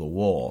before the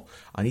war,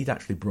 and he'd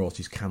actually brought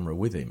his camera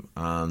with him,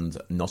 and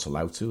not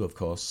allowed to, of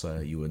course,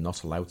 you were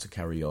not allowed to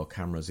carry your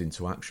cameras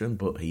into action,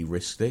 but he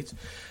risked it,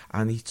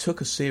 and he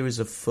took a series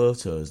of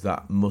photos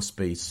that must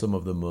be some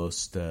of the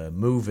most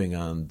moving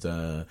and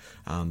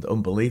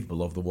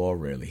unbelievable of the war,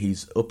 really.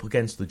 He's up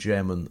against the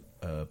German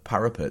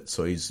parapet,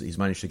 so he's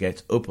managed to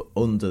get up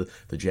under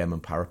the German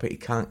parapet. He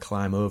can't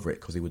climb over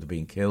it because he would have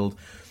been killed.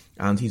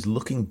 And he's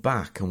looking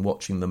back and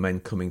watching the men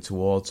coming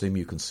towards him.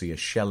 You can see a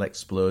shell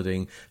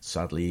exploding.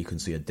 Sadly, you can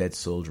see a dead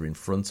soldier in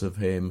front of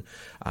him.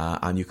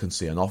 And you can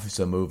see an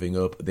officer moving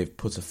up. They've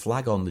put a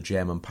flag on the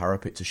German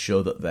parapet to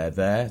show that they're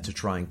there, to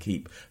try and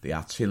keep the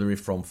artillery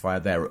from fire,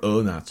 their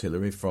own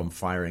artillery from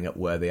firing at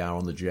where they are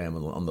on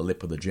the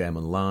lip of the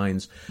German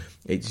lines.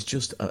 It's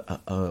just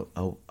a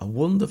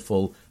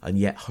wonderful and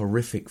yet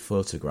horrific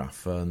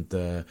photograph, and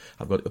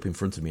I've got it up in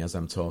front of me as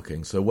I'm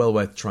talking. So well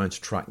worth trying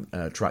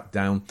to track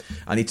down.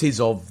 And it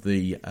is of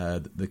the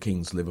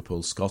King's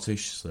Liverpool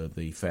Scottish, so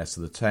the 1st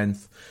to the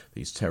 10th,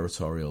 these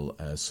territorial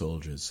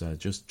soldiers.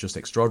 Just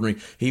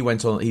extraordinary.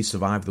 He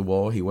survived the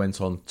war. He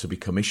went on to be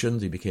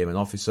commissioned. He became an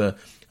officer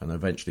and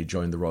eventually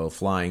joined the Royal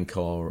Flying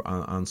Corps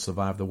and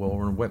survived the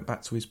war and went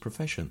back to his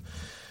profession.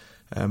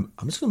 I'm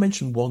just going to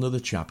mention one other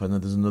chap, and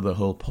there's another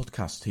whole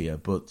podcast here,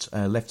 but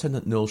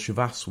Lieutenant Noel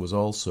Chavasse was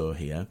also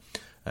here.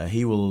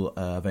 He will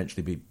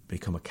eventually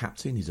become a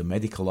captain. He's a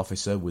medical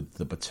officer with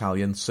the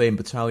battalion, same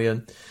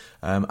battalion,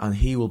 and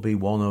he will be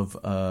one of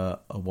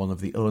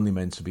the only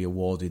men to be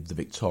awarded the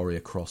Victoria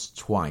Cross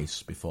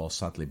twice before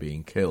sadly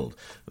being killed.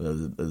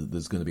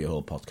 There's going to be a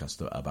whole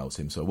podcast about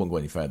him, so I won't go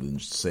any further than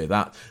just to say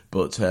that.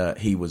 But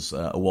he was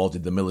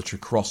awarded the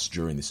Military Cross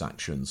during this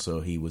action,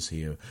 so he was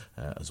here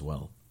as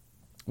well.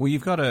 Well,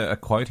 you've got a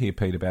quote here,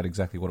 Pete, about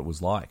exactly what it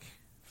was like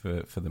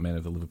for the men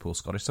of the Liverpool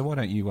Scottish. So why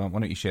don't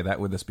you share that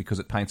with us, because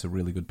it paints a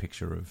really good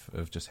picture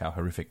of just how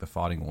horrific the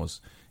fighting was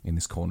in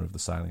this corner of the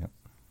salient.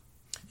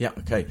 Yeah,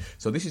 okay.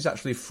 So this is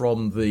actually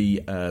from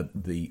the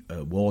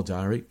war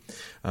diary,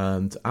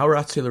 and our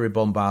artillery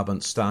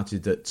bombardment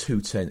started at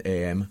 2:10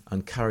 a.m.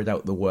 and carried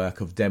out the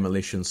work of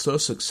demolition so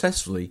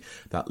successfully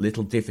that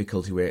little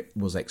difficulty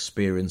was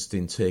experienced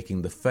in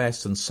taking the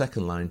first and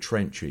second line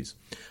trenches.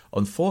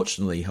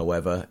 Unfortunately,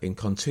 however, in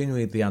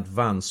continuing the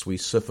advance, we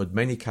suffered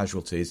many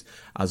casualties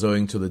as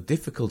owing to the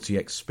difficulty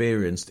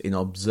experienced in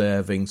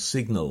observing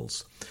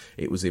signals.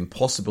 It was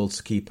impossible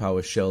to keep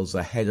our shells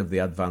ahead of the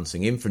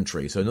advancing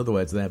infantry. So in other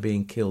words, they're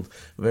being killed,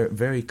 very,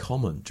 very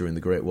common during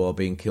the Great War,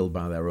 being killed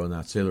by their own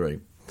artillery.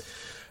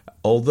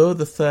 Although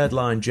the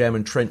third-line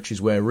German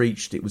trenches were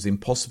reached, it was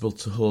impossible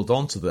to hold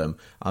on to them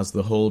as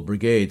the whole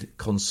brigade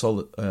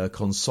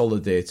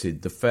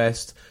consolidated the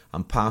first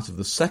and part of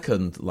the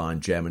second-line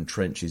German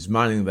trenches,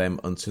 manning them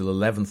until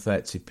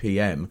 11:30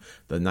 p.m.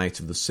 the night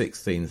of the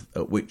 16th,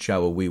 at which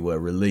hour we were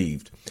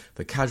relieved.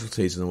 The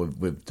casualties, and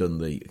we've done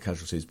the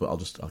casualties, but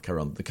I'll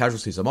carry on. The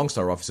casualties amongst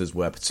our officers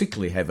were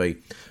particularly heavy,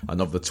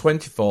 and of the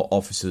 24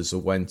 officers who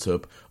went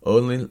up,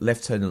 only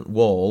Lieutenant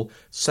Wall,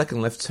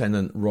 Second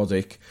Lieutenant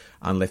Roddick,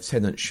 and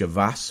Lieutenant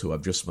Chavas, who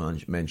I've just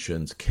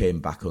mentioned,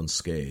 came back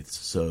unscathed.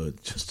 So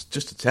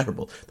just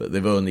terrible that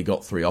they've only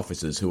got 3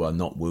 officers who are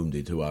not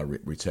wounded, who are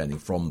returning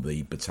from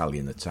the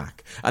battalion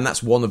attack. And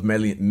that's one of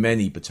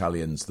many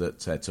battalions that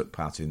took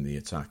part in the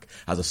attack.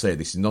 As I say,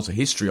 this is not a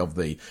history of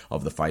the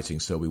fighting,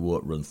 so we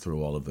won't run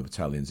through all of the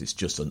battalions. It's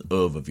just an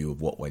overview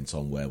of what went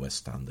on where we're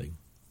standing.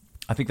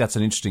 I think that's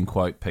an interesting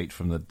quote, Pete,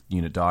 from the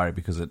unit diary,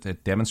 because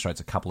it demonstrates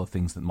a couple of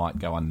things that might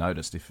go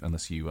unnoticed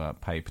unless you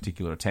pay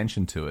particular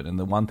attention to it. And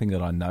the one thing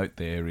that I note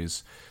there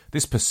is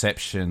this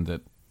perception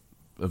that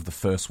of the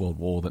First World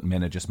War that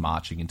men are just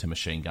marching into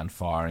machine gun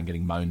fire and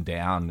getting mown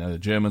down. The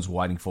Germans were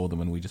waiting for them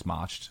and we just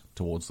marched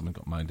towards them and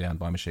got mown down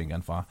by machine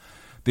gun fire.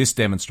 This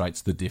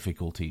demonstrates the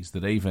difficulties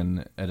that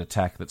even an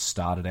attack that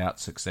started out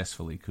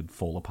successfully could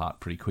fall apart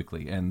pretty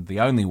quickly. And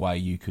the only way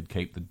you could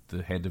keep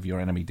the head of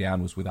your enemy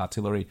down was with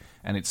artillery,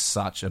 and it's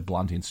such a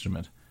blunt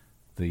instrument.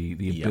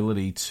 The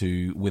ability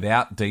to,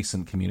 without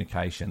decent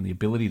communication, the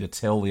ability to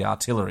tell the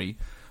artillery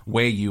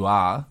where you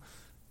are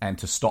and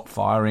to stop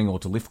firing or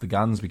to lift the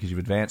guns because you've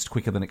advanced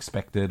quicker than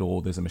expected,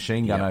 or there's a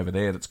machine gun over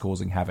there that's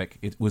causing havoc,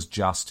 it was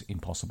just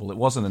impossible. It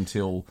wasn't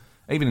until...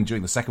 Even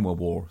during the Second World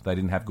War, they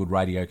didn't have good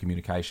radio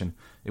communication.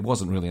 It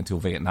wasn't really until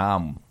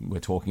Vietnam we're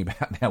talking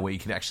about now where you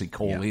can actually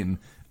call in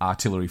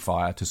artillery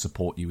fire to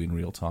support you in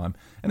real time.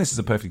 And this is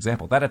a perfect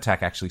example. That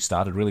attack actually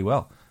started really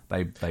well.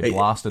 They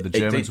blasted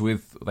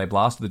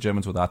the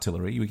Germans with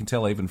artillery. We can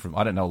tell even from...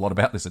 I don't know a lot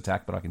about this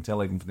attack, but I can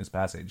tell even from this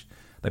passage.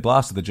 They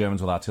blasted the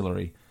Germans with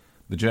artillery.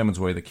 The Germans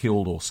were either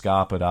killed or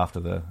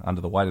scarpered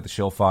under the weight of the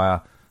shell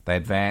fire. They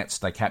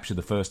advanced, they captured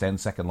the first and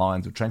second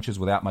lines of trenches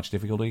without much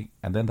difficulty,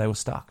 and then they were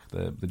stuck.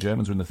 The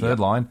Germans were in the third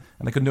line,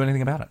 and they couldn't do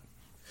anything about it.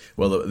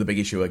 Well, the big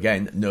issue,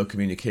 again, no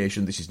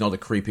communication. This is not a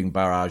creeping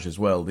barrage as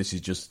well. This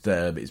is just,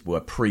 we're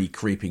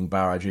pre-creeping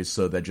barrages,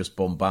 so they're just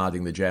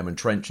bombarding the German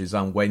trenches.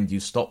 And when do you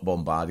stop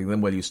bombarding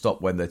them? Well, you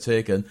stop when they're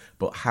taken,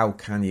 but how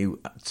can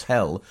you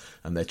tell?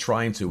 And they're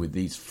trying to, with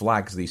these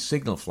flags, these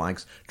signal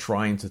flags,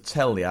 trying to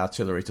tell the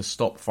artillery to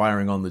stop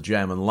firing on the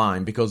German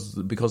line because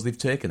they've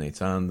taken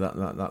it, and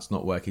that's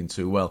not working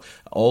too well.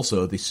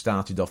 Also, this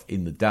started off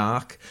in the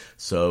dark,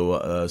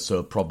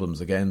 so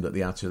problems again that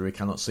the artillery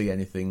cannot see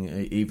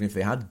anything, even if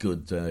they had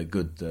good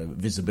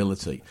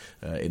visibility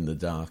in the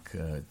dark,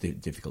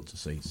 difficult to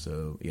see.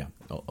 So yeah,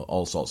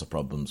 all sorts of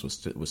problems.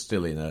 We're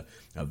still in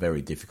a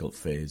very difficult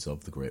phase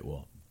of the Great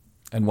War.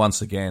 And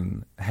once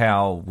again,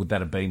 how would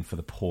that have been for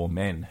the poor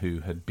men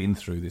who had been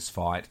through this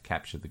fight,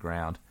 captured the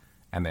ground,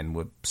 and then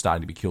were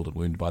starting to be killed and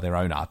wounded by their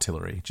own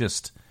artillery?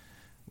 Just,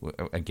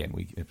 again,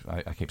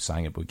 I keep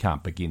saying it, but we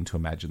can't begin to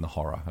imagine the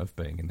horror of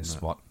being in this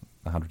spot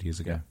 100 years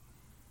ago.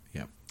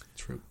 Yeah,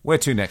 true. Where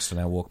to next on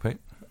our walk, Pete?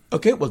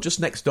 Okay, well, just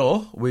next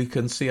door, we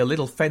can see a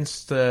little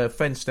fenced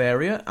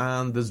area,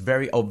 and there's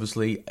very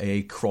obviously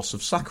a cross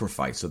of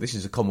sacrifice. So this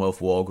is a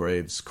Commonwealth War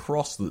Graves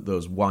cross,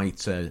 those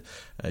white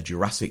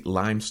Jurassic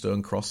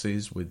limestone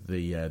crosses with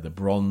the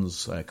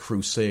bronze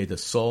Crusader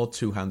sword,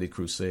 two-handed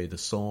Crusader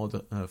sword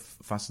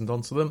fastened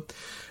onto them.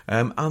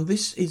 And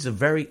this is a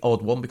very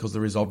odd one because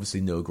there is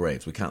obviously no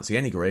graves. We can't see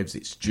any graves,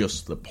 it's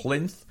just the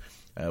plinth.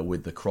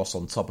 With the cross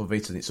on top of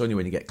it, and it's only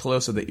when you get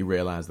closer that you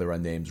realise there are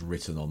names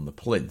written on the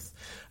plinth.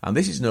 And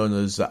this is known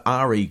as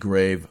R.E.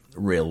 Grave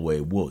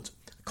Railway Wood.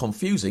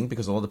 Confusing,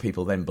 because a lot of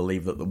people then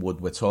believe that the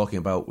wood we're talking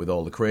about with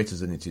all the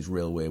craters in it is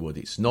railway wood.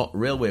 It's not.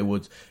 Railway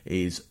wood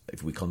is,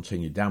 if we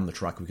continue down the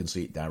track, we can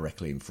see it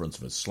directly in front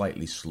of us,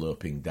 slightly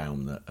sloping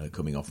down,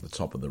 coming off the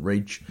top of the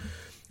ridge.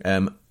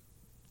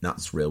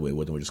 That's railway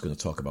wood, and we're just going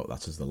to talk about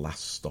that as the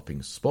last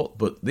stopping spot.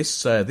 But this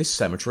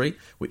cemetery,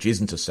 which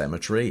isn't a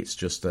cemetery, it's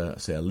just a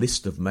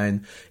list of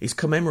men, is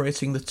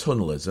commemorating the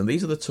tunnellers. And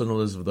these are the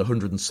tunnellers of the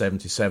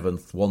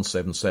 177th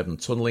 177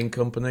 Tunnelling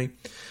Company.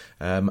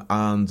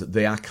 And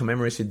they are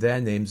commemorated, their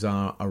names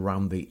are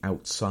around the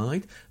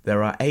outside.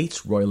 There are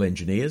 8 Royal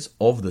Engineers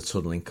of the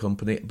Tunnelling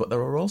Company, but there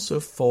are also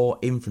 4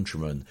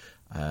 infantrymen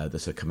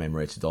that are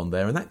commemorated on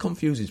there, and that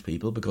confuses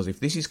people because if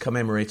this is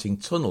commemorating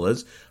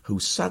tunnellers who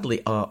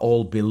sadly are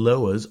all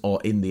below us or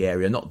in the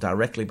area, not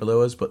directly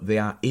below us, but they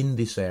are in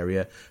this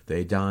area,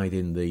 they died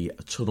in the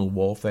tunnel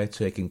warfare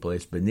taking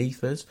place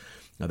beneath us.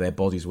 Now, their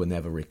bodies were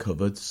never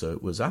recovered, so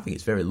I think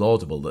it's very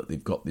laudable that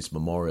they've got this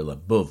memorial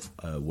above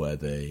where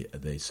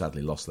they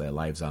sadly lost their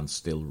lives and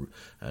still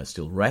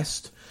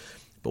rest.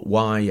 But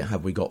why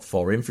have we got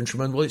 4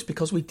 infantrymen? Well, it's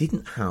because we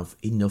didn't have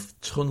enough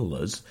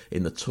tunnellers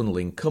in the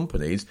tunnelling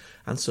companies,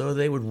 and so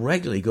they would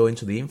regularly go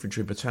into the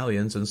infantry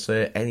battalions and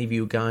say, any of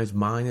you guys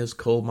miners,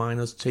 coal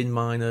miners, tin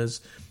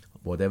miners,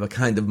 whatever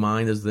kind of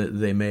miners that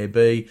they may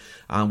be,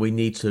 and we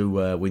need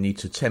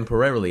to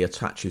temporarily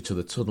attach you to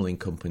the tunnelling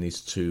companies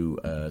to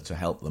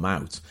help them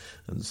out.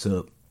 And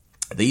so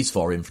These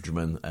 4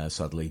 infantrymen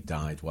sadly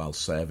died while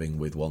serving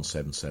with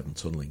 177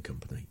 Tunnelling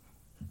Company.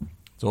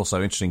 It's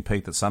also interesting,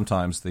 Pete, that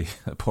sometimes the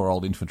poor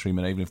old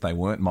infantrymen, even if they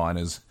weren't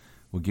miners,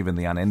 were given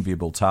the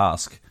unenviable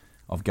task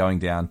of going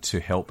down to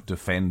help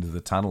defend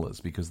the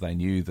tunnellers, because they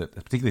knew that,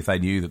 particularly if they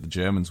knew that the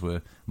Germans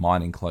were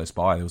mining close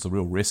by, there was a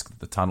real risk that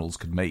the tunnels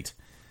could meet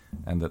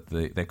and that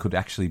there could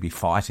actually be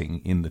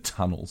fighting in the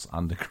tunnels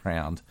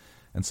underground.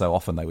 And so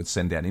often they would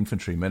send down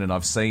infantrymen, and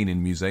I've seen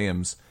in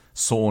museums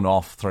sawn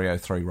off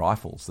 303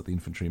 rifles that the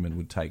infantrymen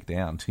would take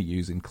down to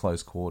use in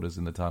close quarters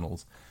in the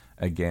tunnels.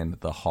 Again,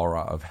 the horror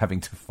of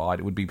having to fight.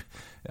 It would be,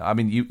 I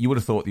mean, you would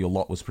have thought your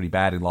lot was pretty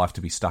bad in life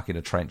to be stuck in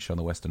a trench on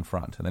the Western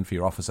Front, and then for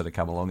your officer to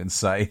come along and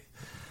say,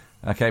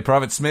 okay,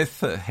 Private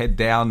Smith, head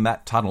down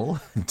that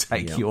tunnel and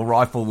take your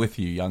rifle with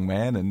you, young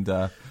man,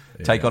 and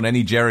take on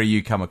any Jerry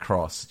you come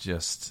across.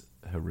 Just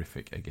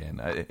horrific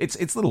again.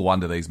 It's little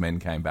wonder these men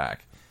came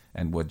back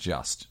and were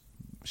just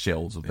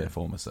shells of their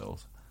former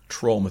selves.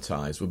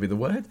 Traumatised would be the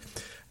word.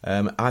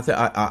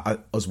 I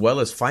as well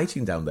as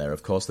fighting down there,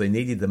 of course, they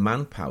needed the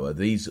manpower.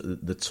 The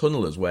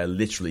tunnellers were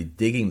literally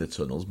digging the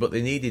tunnels, but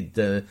they needed,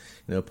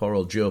 poor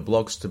old Joe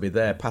Bloggs to be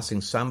there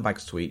passing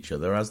sandbags to each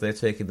other as they're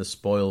taking the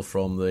spoil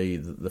from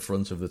the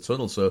front of the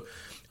tunnel. So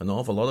an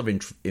awful lot of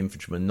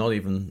infantrymen, not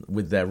even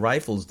with their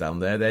rifles down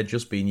there, they're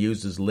just being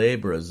used as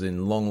labourers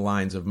in long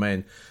lines of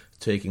men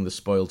taking the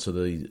spoil to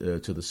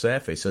the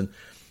surface. And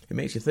it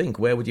makes you think,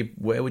 where would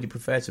you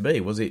prefer to be?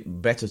 Was it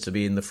better to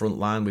be in the front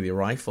line with your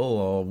rifle,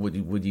 or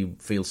would you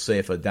feel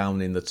safer down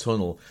in the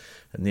tunnel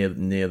near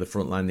the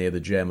front line, near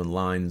the German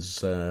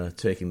lines,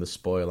 taking the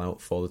spoil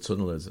out for the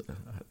tunnellers?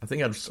 I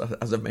think, as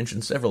I've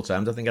mentioned several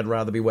times, I think I'd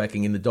rather be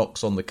working in the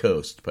docks on the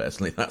coast,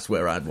 personally. That's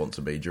where I'd want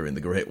to be during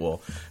the Great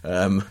War.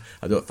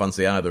 I don't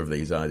fancy either of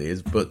these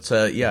ideas, but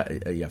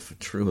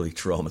truly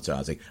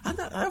traumatising. And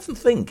I often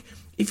think,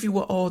 if you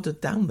were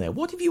ordered down there,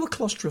 what if you were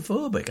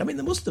claustrophobic? I mean,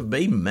 there must have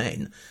been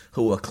men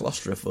who were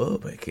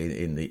claustrophobic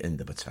in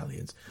the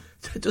battalions.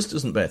 It just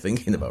doesn't bear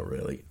thinking about,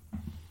 really.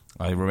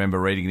 I remember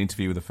reading an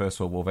interview with a First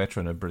World War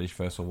veteran, a British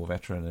First World War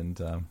veteran,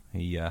 and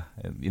he,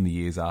 in the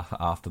years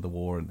after the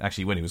war, and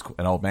actually when he was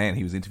an old man,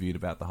 he was interviewed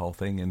about the whole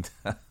thing, and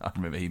I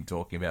remember him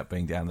talking about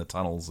being down the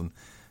tunnels and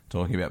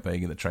talking about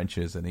being in the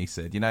trenches, and he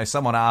said,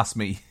 someone asked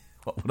me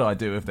what would I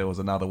do if there was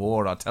another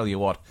war, and I tell you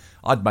what,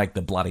 I'd make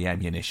the bloody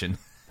ammunition.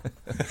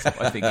 So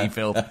I think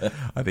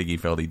he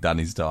felt he'd done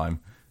his time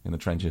in the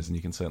trenches, and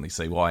you can certainly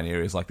see why in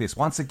areas like this.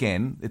 Once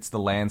again, it's the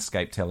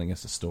landscape telling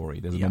us a story.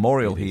 There's a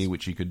memorial here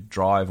which you could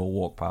drive or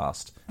walk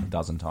past a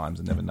dozen times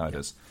and never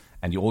notice,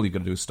 and all you've got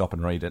to do is stop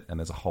and read it, and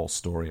there's a whole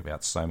story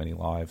about so many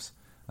lives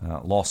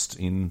lost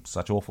in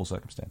such awful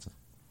circumstances.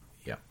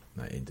 Yeah,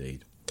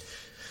 indeed.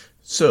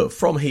 So,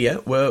 from here,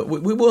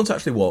 we won't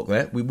actually walk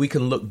there. We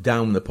can look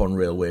down upon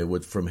Railway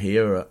Wood from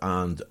here,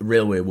 and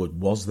Railway Wood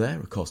was there,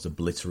 of course,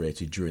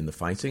 obliterated during the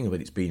fighting, but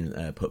it's been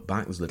put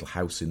back. There's a little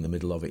house in the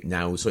middle of it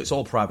now, so it's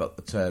all private.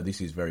 This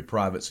is very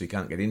private, so you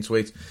can't get into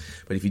it.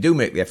 But if you do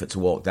make the effort to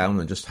walk down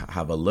and just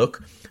have a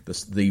look,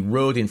 the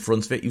road in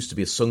front of it used to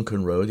be a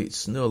sunken road.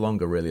 It's no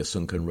longer really a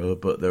sunken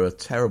road, but there are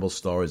terrible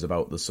stories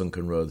about the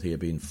sunken road here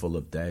being full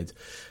of dead.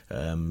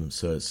 A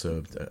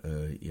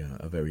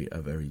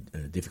very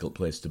difficult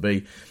place to be.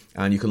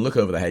 And you can look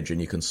over the hedge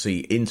and you can see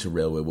into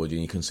Railway Wood,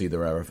 and you can see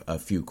there are a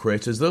few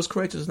craters. Those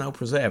craters are now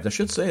preserved. I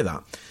should say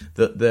that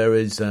there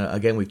is,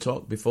 again, we've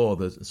talked before,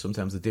 there's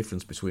sometimes the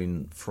difference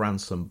between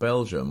France and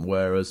Belgium,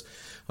 whereas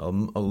a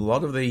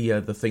lot of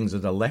the things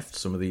that are left,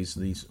 some of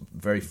these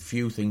very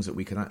few things that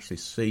we can actually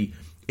see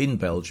in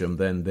Belgium,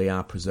 then they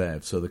are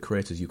preserved. So the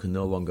craters, you can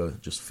no longer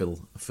just fill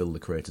the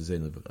craters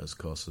in, as of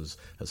course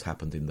has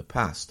happened in the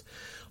past.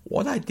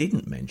 What I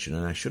didn't mention,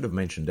 and I should have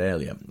mentioned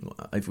earlier,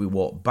 if we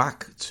walk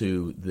back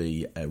to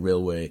the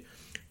railway,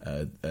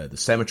 the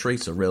cemetery,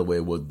 so Railway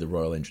Wood, the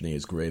Royal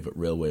Engineers grave at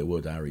Railway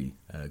Wood, Ari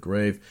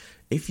grave,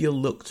 if you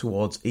look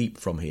towards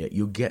Ypres from here,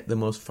 you get the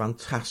most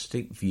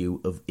fantastic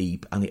view of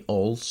Ypres, and it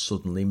all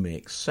suddenly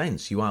makes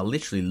sense. You are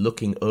literally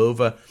looking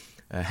over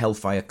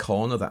Hellfire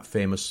Corner, that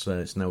famous,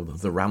 it's now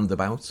the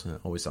roundabout.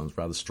 Always sounds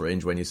rather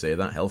strange when you say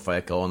that.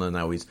 Hellfire Corner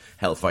now is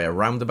Hellfire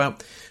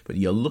Roundabout. But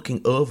you're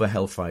looking over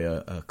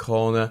Hellfire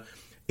Corner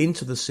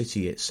into the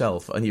city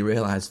itself, and you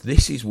realise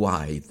this is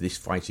why this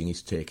fighting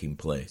is taking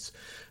place.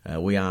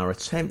 We are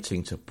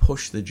attempting to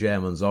push the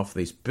Germans off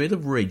this bit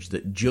of ridge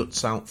that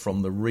juts out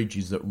from the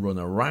ridges that run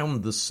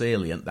around the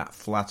salient, that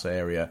flat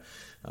area.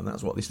 And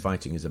that's what this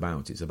fighting is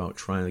about. It's about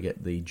trying to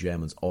get the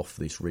Germans off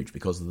this ridge,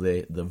 because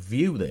the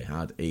view they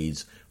had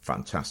is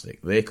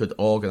fantastic. They could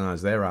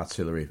organise their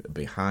artillery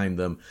behind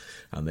them,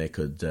 and they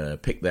could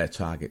pick their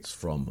targets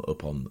from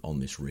up on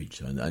this ridge,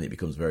 and it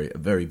becomes very,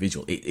 very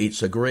visual.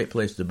 It's a great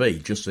place to be,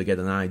 just to get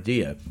an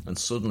idea, and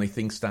suddenly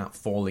things start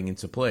falling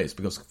into place,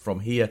 because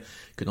from here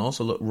you can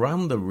also look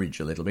round the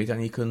ridge a little bit,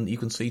 and you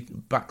can see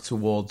back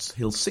towards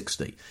Hill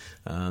 60,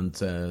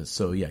 and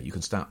you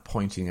can start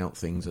pointing out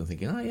things and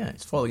thinking,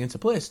 it's falling into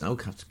place now.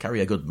 Have to carry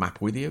a good map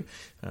with you,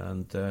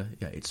 and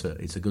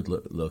it's a good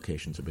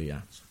location to be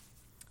at.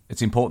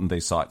 It's important,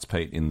 these sites,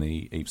 Pete, in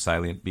the Ypres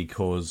salient,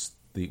 because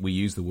we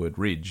use the word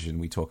ridge, and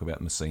we talk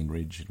about Messine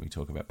Ridge, and we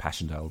talk about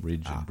Passchendaele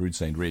Ridge and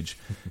Broodseine Ridge.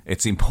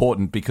 It's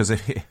important because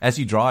as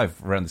you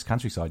drive around this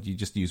countryside, you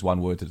just use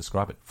one word to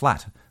describe it: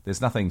 flat.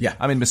 There's nothing. Yeah.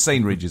 I mean,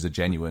 Messine Ridge is a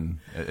genuine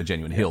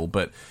hill,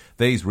 but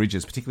these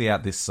ridges, particularly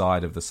out this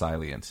side of the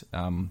salient,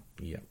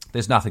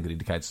 there's nothing that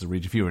indicates it's a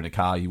ridge. If you were in a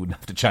car, you wouldn't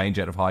have to change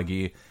out of high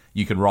gear.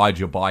 You can ride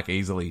your bike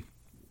easily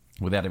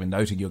without even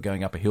noting you're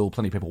going up a hill.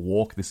 Plenty of people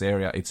walk this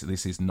area.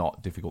 This is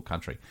not difficult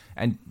country,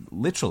 and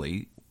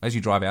literally, as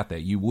you drive out there,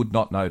 you would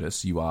not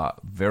notice you are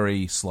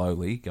very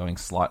slowly going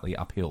slightly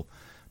uphill.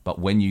 But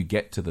when you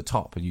get to the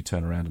top and you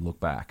turn around and look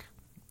back,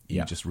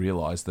 you just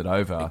realise that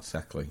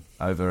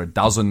over a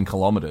dozen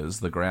kilometres,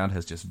 the ground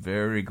has just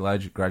very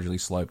gradually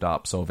sloped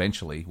up. So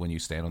eventually, when you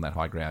stand on that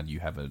high ground, you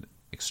have an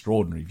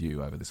extraordinary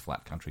view over this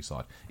flat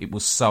countryside. It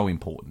was so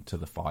important to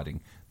the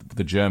fighting.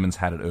 The Germans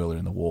had it earlier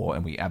in the war,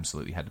 and we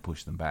absolutely had to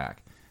push them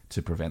back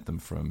to prevent them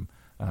from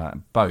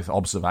both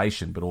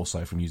observation, but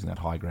also from using that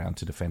high ground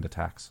to defend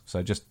attacks.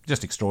 So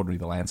just extraordinary,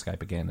 the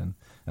landscape again, and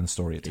the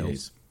story it tells. It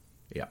is.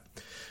 Yeah.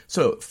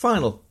 So,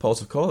 final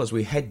port of call as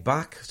we head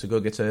back to go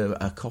get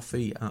a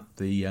coffee at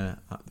the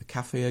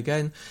cafe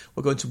again.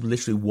 We're going to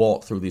literally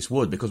walk through this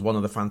wood, because one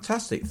of the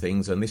fantastic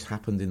things, and this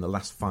happened in the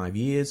last 5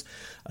 years,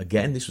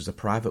 again, this was a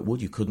private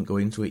wood. You couldn't go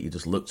into it. You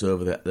just looked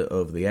over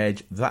the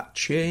edge. That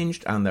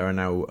changed, and there are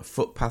now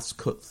footpaths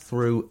cut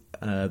through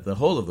the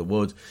whole of the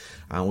wood,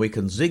 and we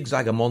can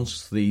zigzag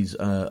amongst these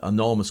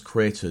enormous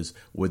craters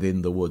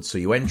within the wood. So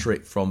you enter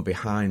it from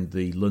behind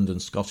the London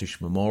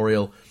Scottish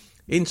Memorial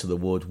into the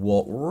wood,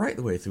 walk right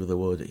the way through the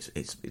wood.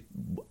 It's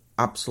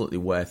absolutely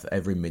worth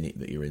every minute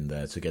that you're in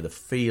there to get a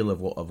feel of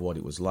what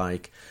it was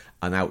like,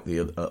 and out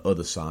the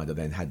other side, and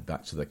then head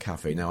back to the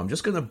cafe. Now, I'm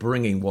just going to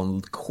bring in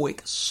one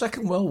quick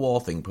Second World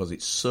War thing, because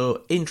it's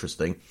so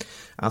interesting.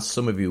 As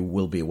some of you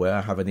will be aware,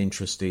 I have an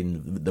interest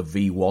in the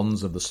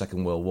V1s of the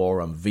Second World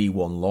War and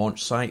V1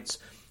 launch sites.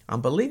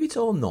 And believe it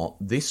or not,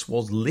 this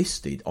was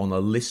listed on a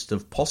list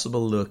of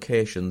possible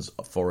locations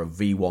for a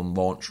V1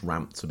 launch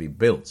ramp to be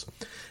built.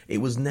 It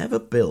was never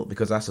built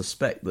because I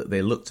suspect that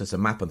they looked at a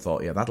map and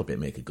thought, yeah, that'll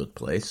make a good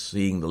place,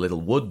 seeing the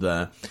little wood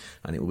there.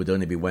 And it would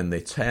only be when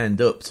they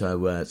turned up to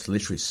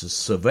literally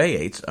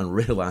survey it and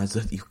realise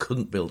that you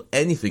couldn't build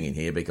anything in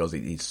here because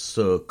it is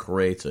so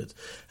cratered.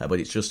 But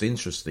it's just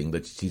interesting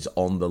that it is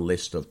on the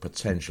list of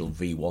potential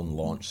V1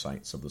 launch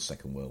sites of the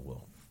Second World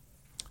War.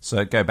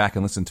 So go back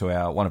and listen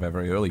to one of our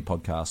very early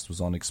podcasts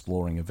was on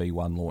exploring a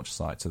V1 launch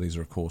site. So these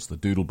are, of course, the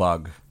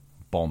Doodlebug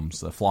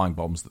bombs, the flying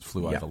bombs that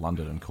flew over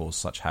London and caused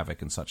such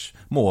havoc and such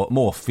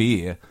more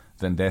fear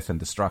than death and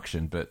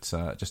destruction, but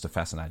just a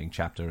fascinating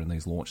chapter in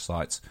these launch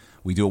sites.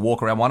 We do a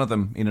walk around one of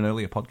them in an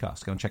earlier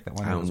podcast. Go and check that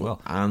one out as well.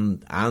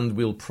 And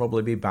we'll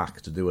probably be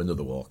back to do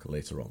another walk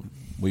later on.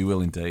 We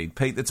will indeed.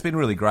 Pete, it's been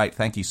really great.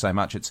 Thank you so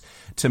much.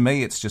 To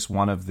me, it's just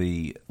one of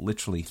the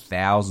literally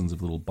thousands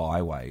of little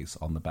byways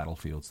on the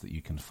battlefields that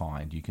you can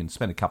find. You can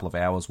spend a couple of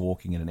hours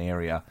walking in an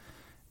area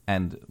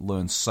and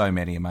learn so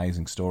many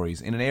amazing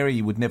stories in an area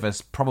you would never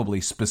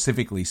probably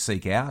specifically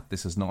seek out.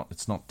 It's not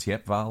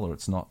Thiepval or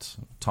it's not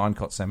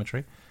Tyncott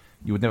Cemetery.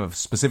 You would never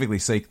specifically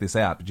seek this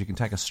out, but you can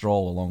take a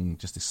stroll along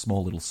just this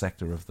small little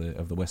sector of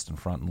the Western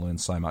Front and learn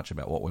so much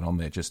about what went on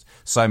there. Just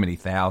so many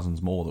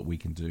thousands more that we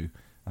can do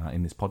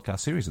in this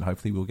podcast series, and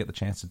hopefully we'll get the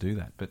chance to do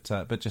that.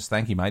 But just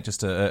thank you, mate.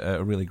 Just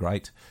a really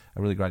great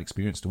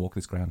experience to walk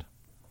this ground.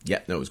 Yeah,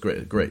 no, it was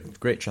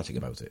great chatting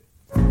about it.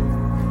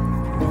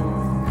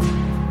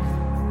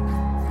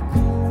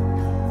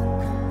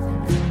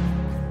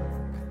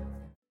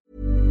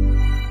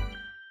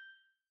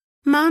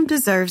 Mom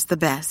deserves the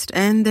best,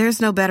 and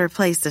there's no better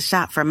place to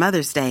shop for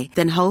Mother's Day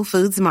than Whole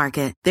Foods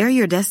Market. They're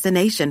your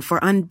destination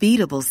for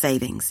unbeatable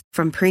savings,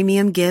 from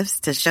premium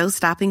gifts to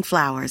show-stopping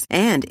flowers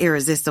and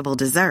irresistible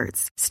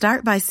desserts.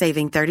 Start by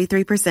saving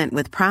 33%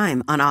 with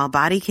Prime on all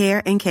body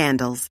care and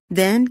candles.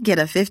 Then get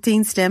a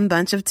 15-stem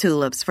bunch of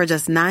tulips for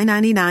just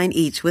 $9.99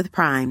 each with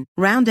Prime.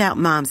 Round out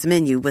Mom's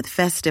menu with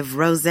festive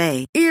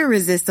rosé,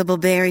 irresistible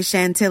berry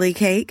chantilly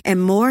cake,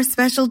 and more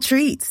special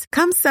treats.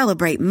 Come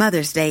celebrate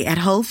Mother's Day at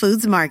Whole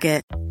Foods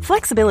Market.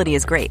 Flexibility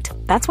is great.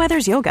 That's why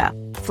there's yoga.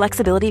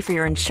 Flexibility for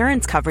your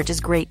insurance coverage is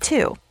great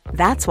too.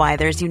 That's why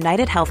there's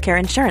United Healthcare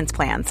Insurance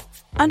Plans.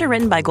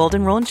 Underwritten by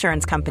Golden Rule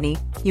Insurance Company,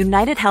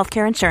 United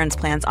Healthcare Insurance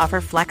Plans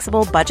offer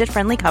flexible,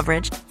 budget-friendly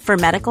coverage for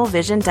medical,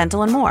 vision,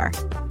 dental, and more.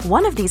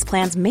 One of these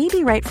plans may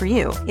be right for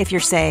you if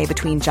you're, say,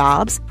 between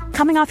jobs,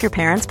 coming off your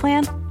parents'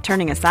 plan,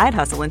 turning a side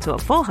hustle into a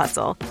full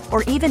hustle,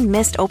 or even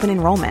missed open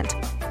enrollment.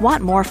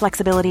 Want more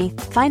flexibility?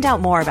 Find out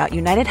more about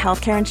United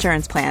Healthcare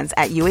Insurance Plans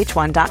at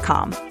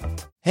uh1.com.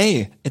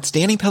 Hey, it's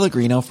Danny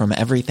Pellegrino from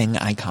Everything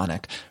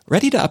Iconic.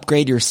 Ready to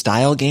upgrade your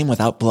style game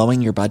without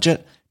blowing your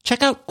budget?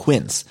 Check out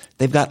Quince.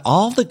 They've got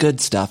all the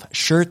good stuff,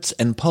 shirts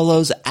and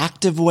polos,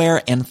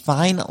 activewear, and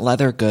fine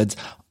leather goods,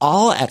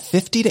 all at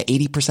 50 to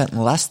 80%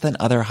 less than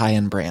other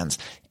high-end brands.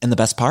 And the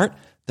best part?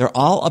 They're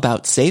all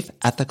about safe,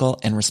 ethical,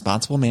 and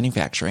responsible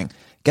manufacturing.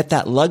 Get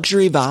that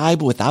luxury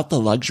vibe without the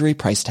luxury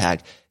price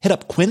tag. Hit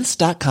up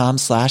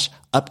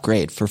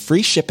quince.com/upgrade for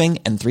free shipping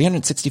and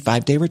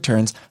 365-day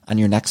returns on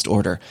your next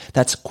order.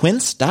 That's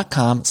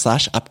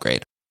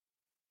quince.com/upgrade.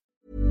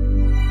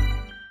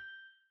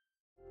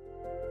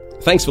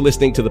 Thanks for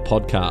listening to the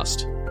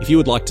podcast. If you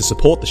would like to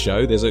support the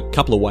show, there's a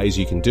couple of ways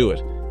you can do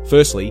it.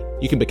 Firstly,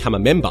 you can become a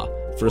member.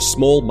 For a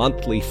small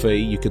monthly fee,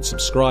 you can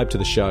subscribe to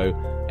the show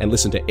and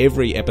listen to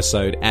every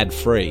episode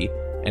ad-free,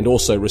 and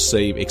also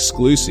receive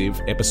exclusive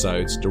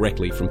episodes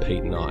directly from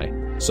Pete and I.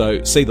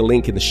 So see the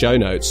link in the show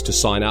notes to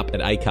sign up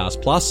at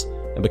Acast Plus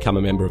and become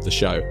a member of the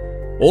show.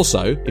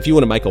 Also, if you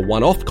want to make a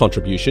one-off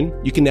contribution,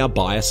 you can now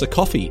buy us a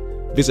coffee.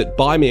 Visit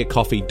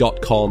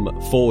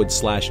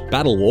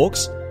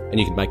buymeacoffee.com/battlewalks and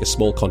you can make a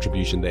small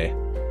contribution there.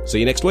 See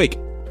you next week.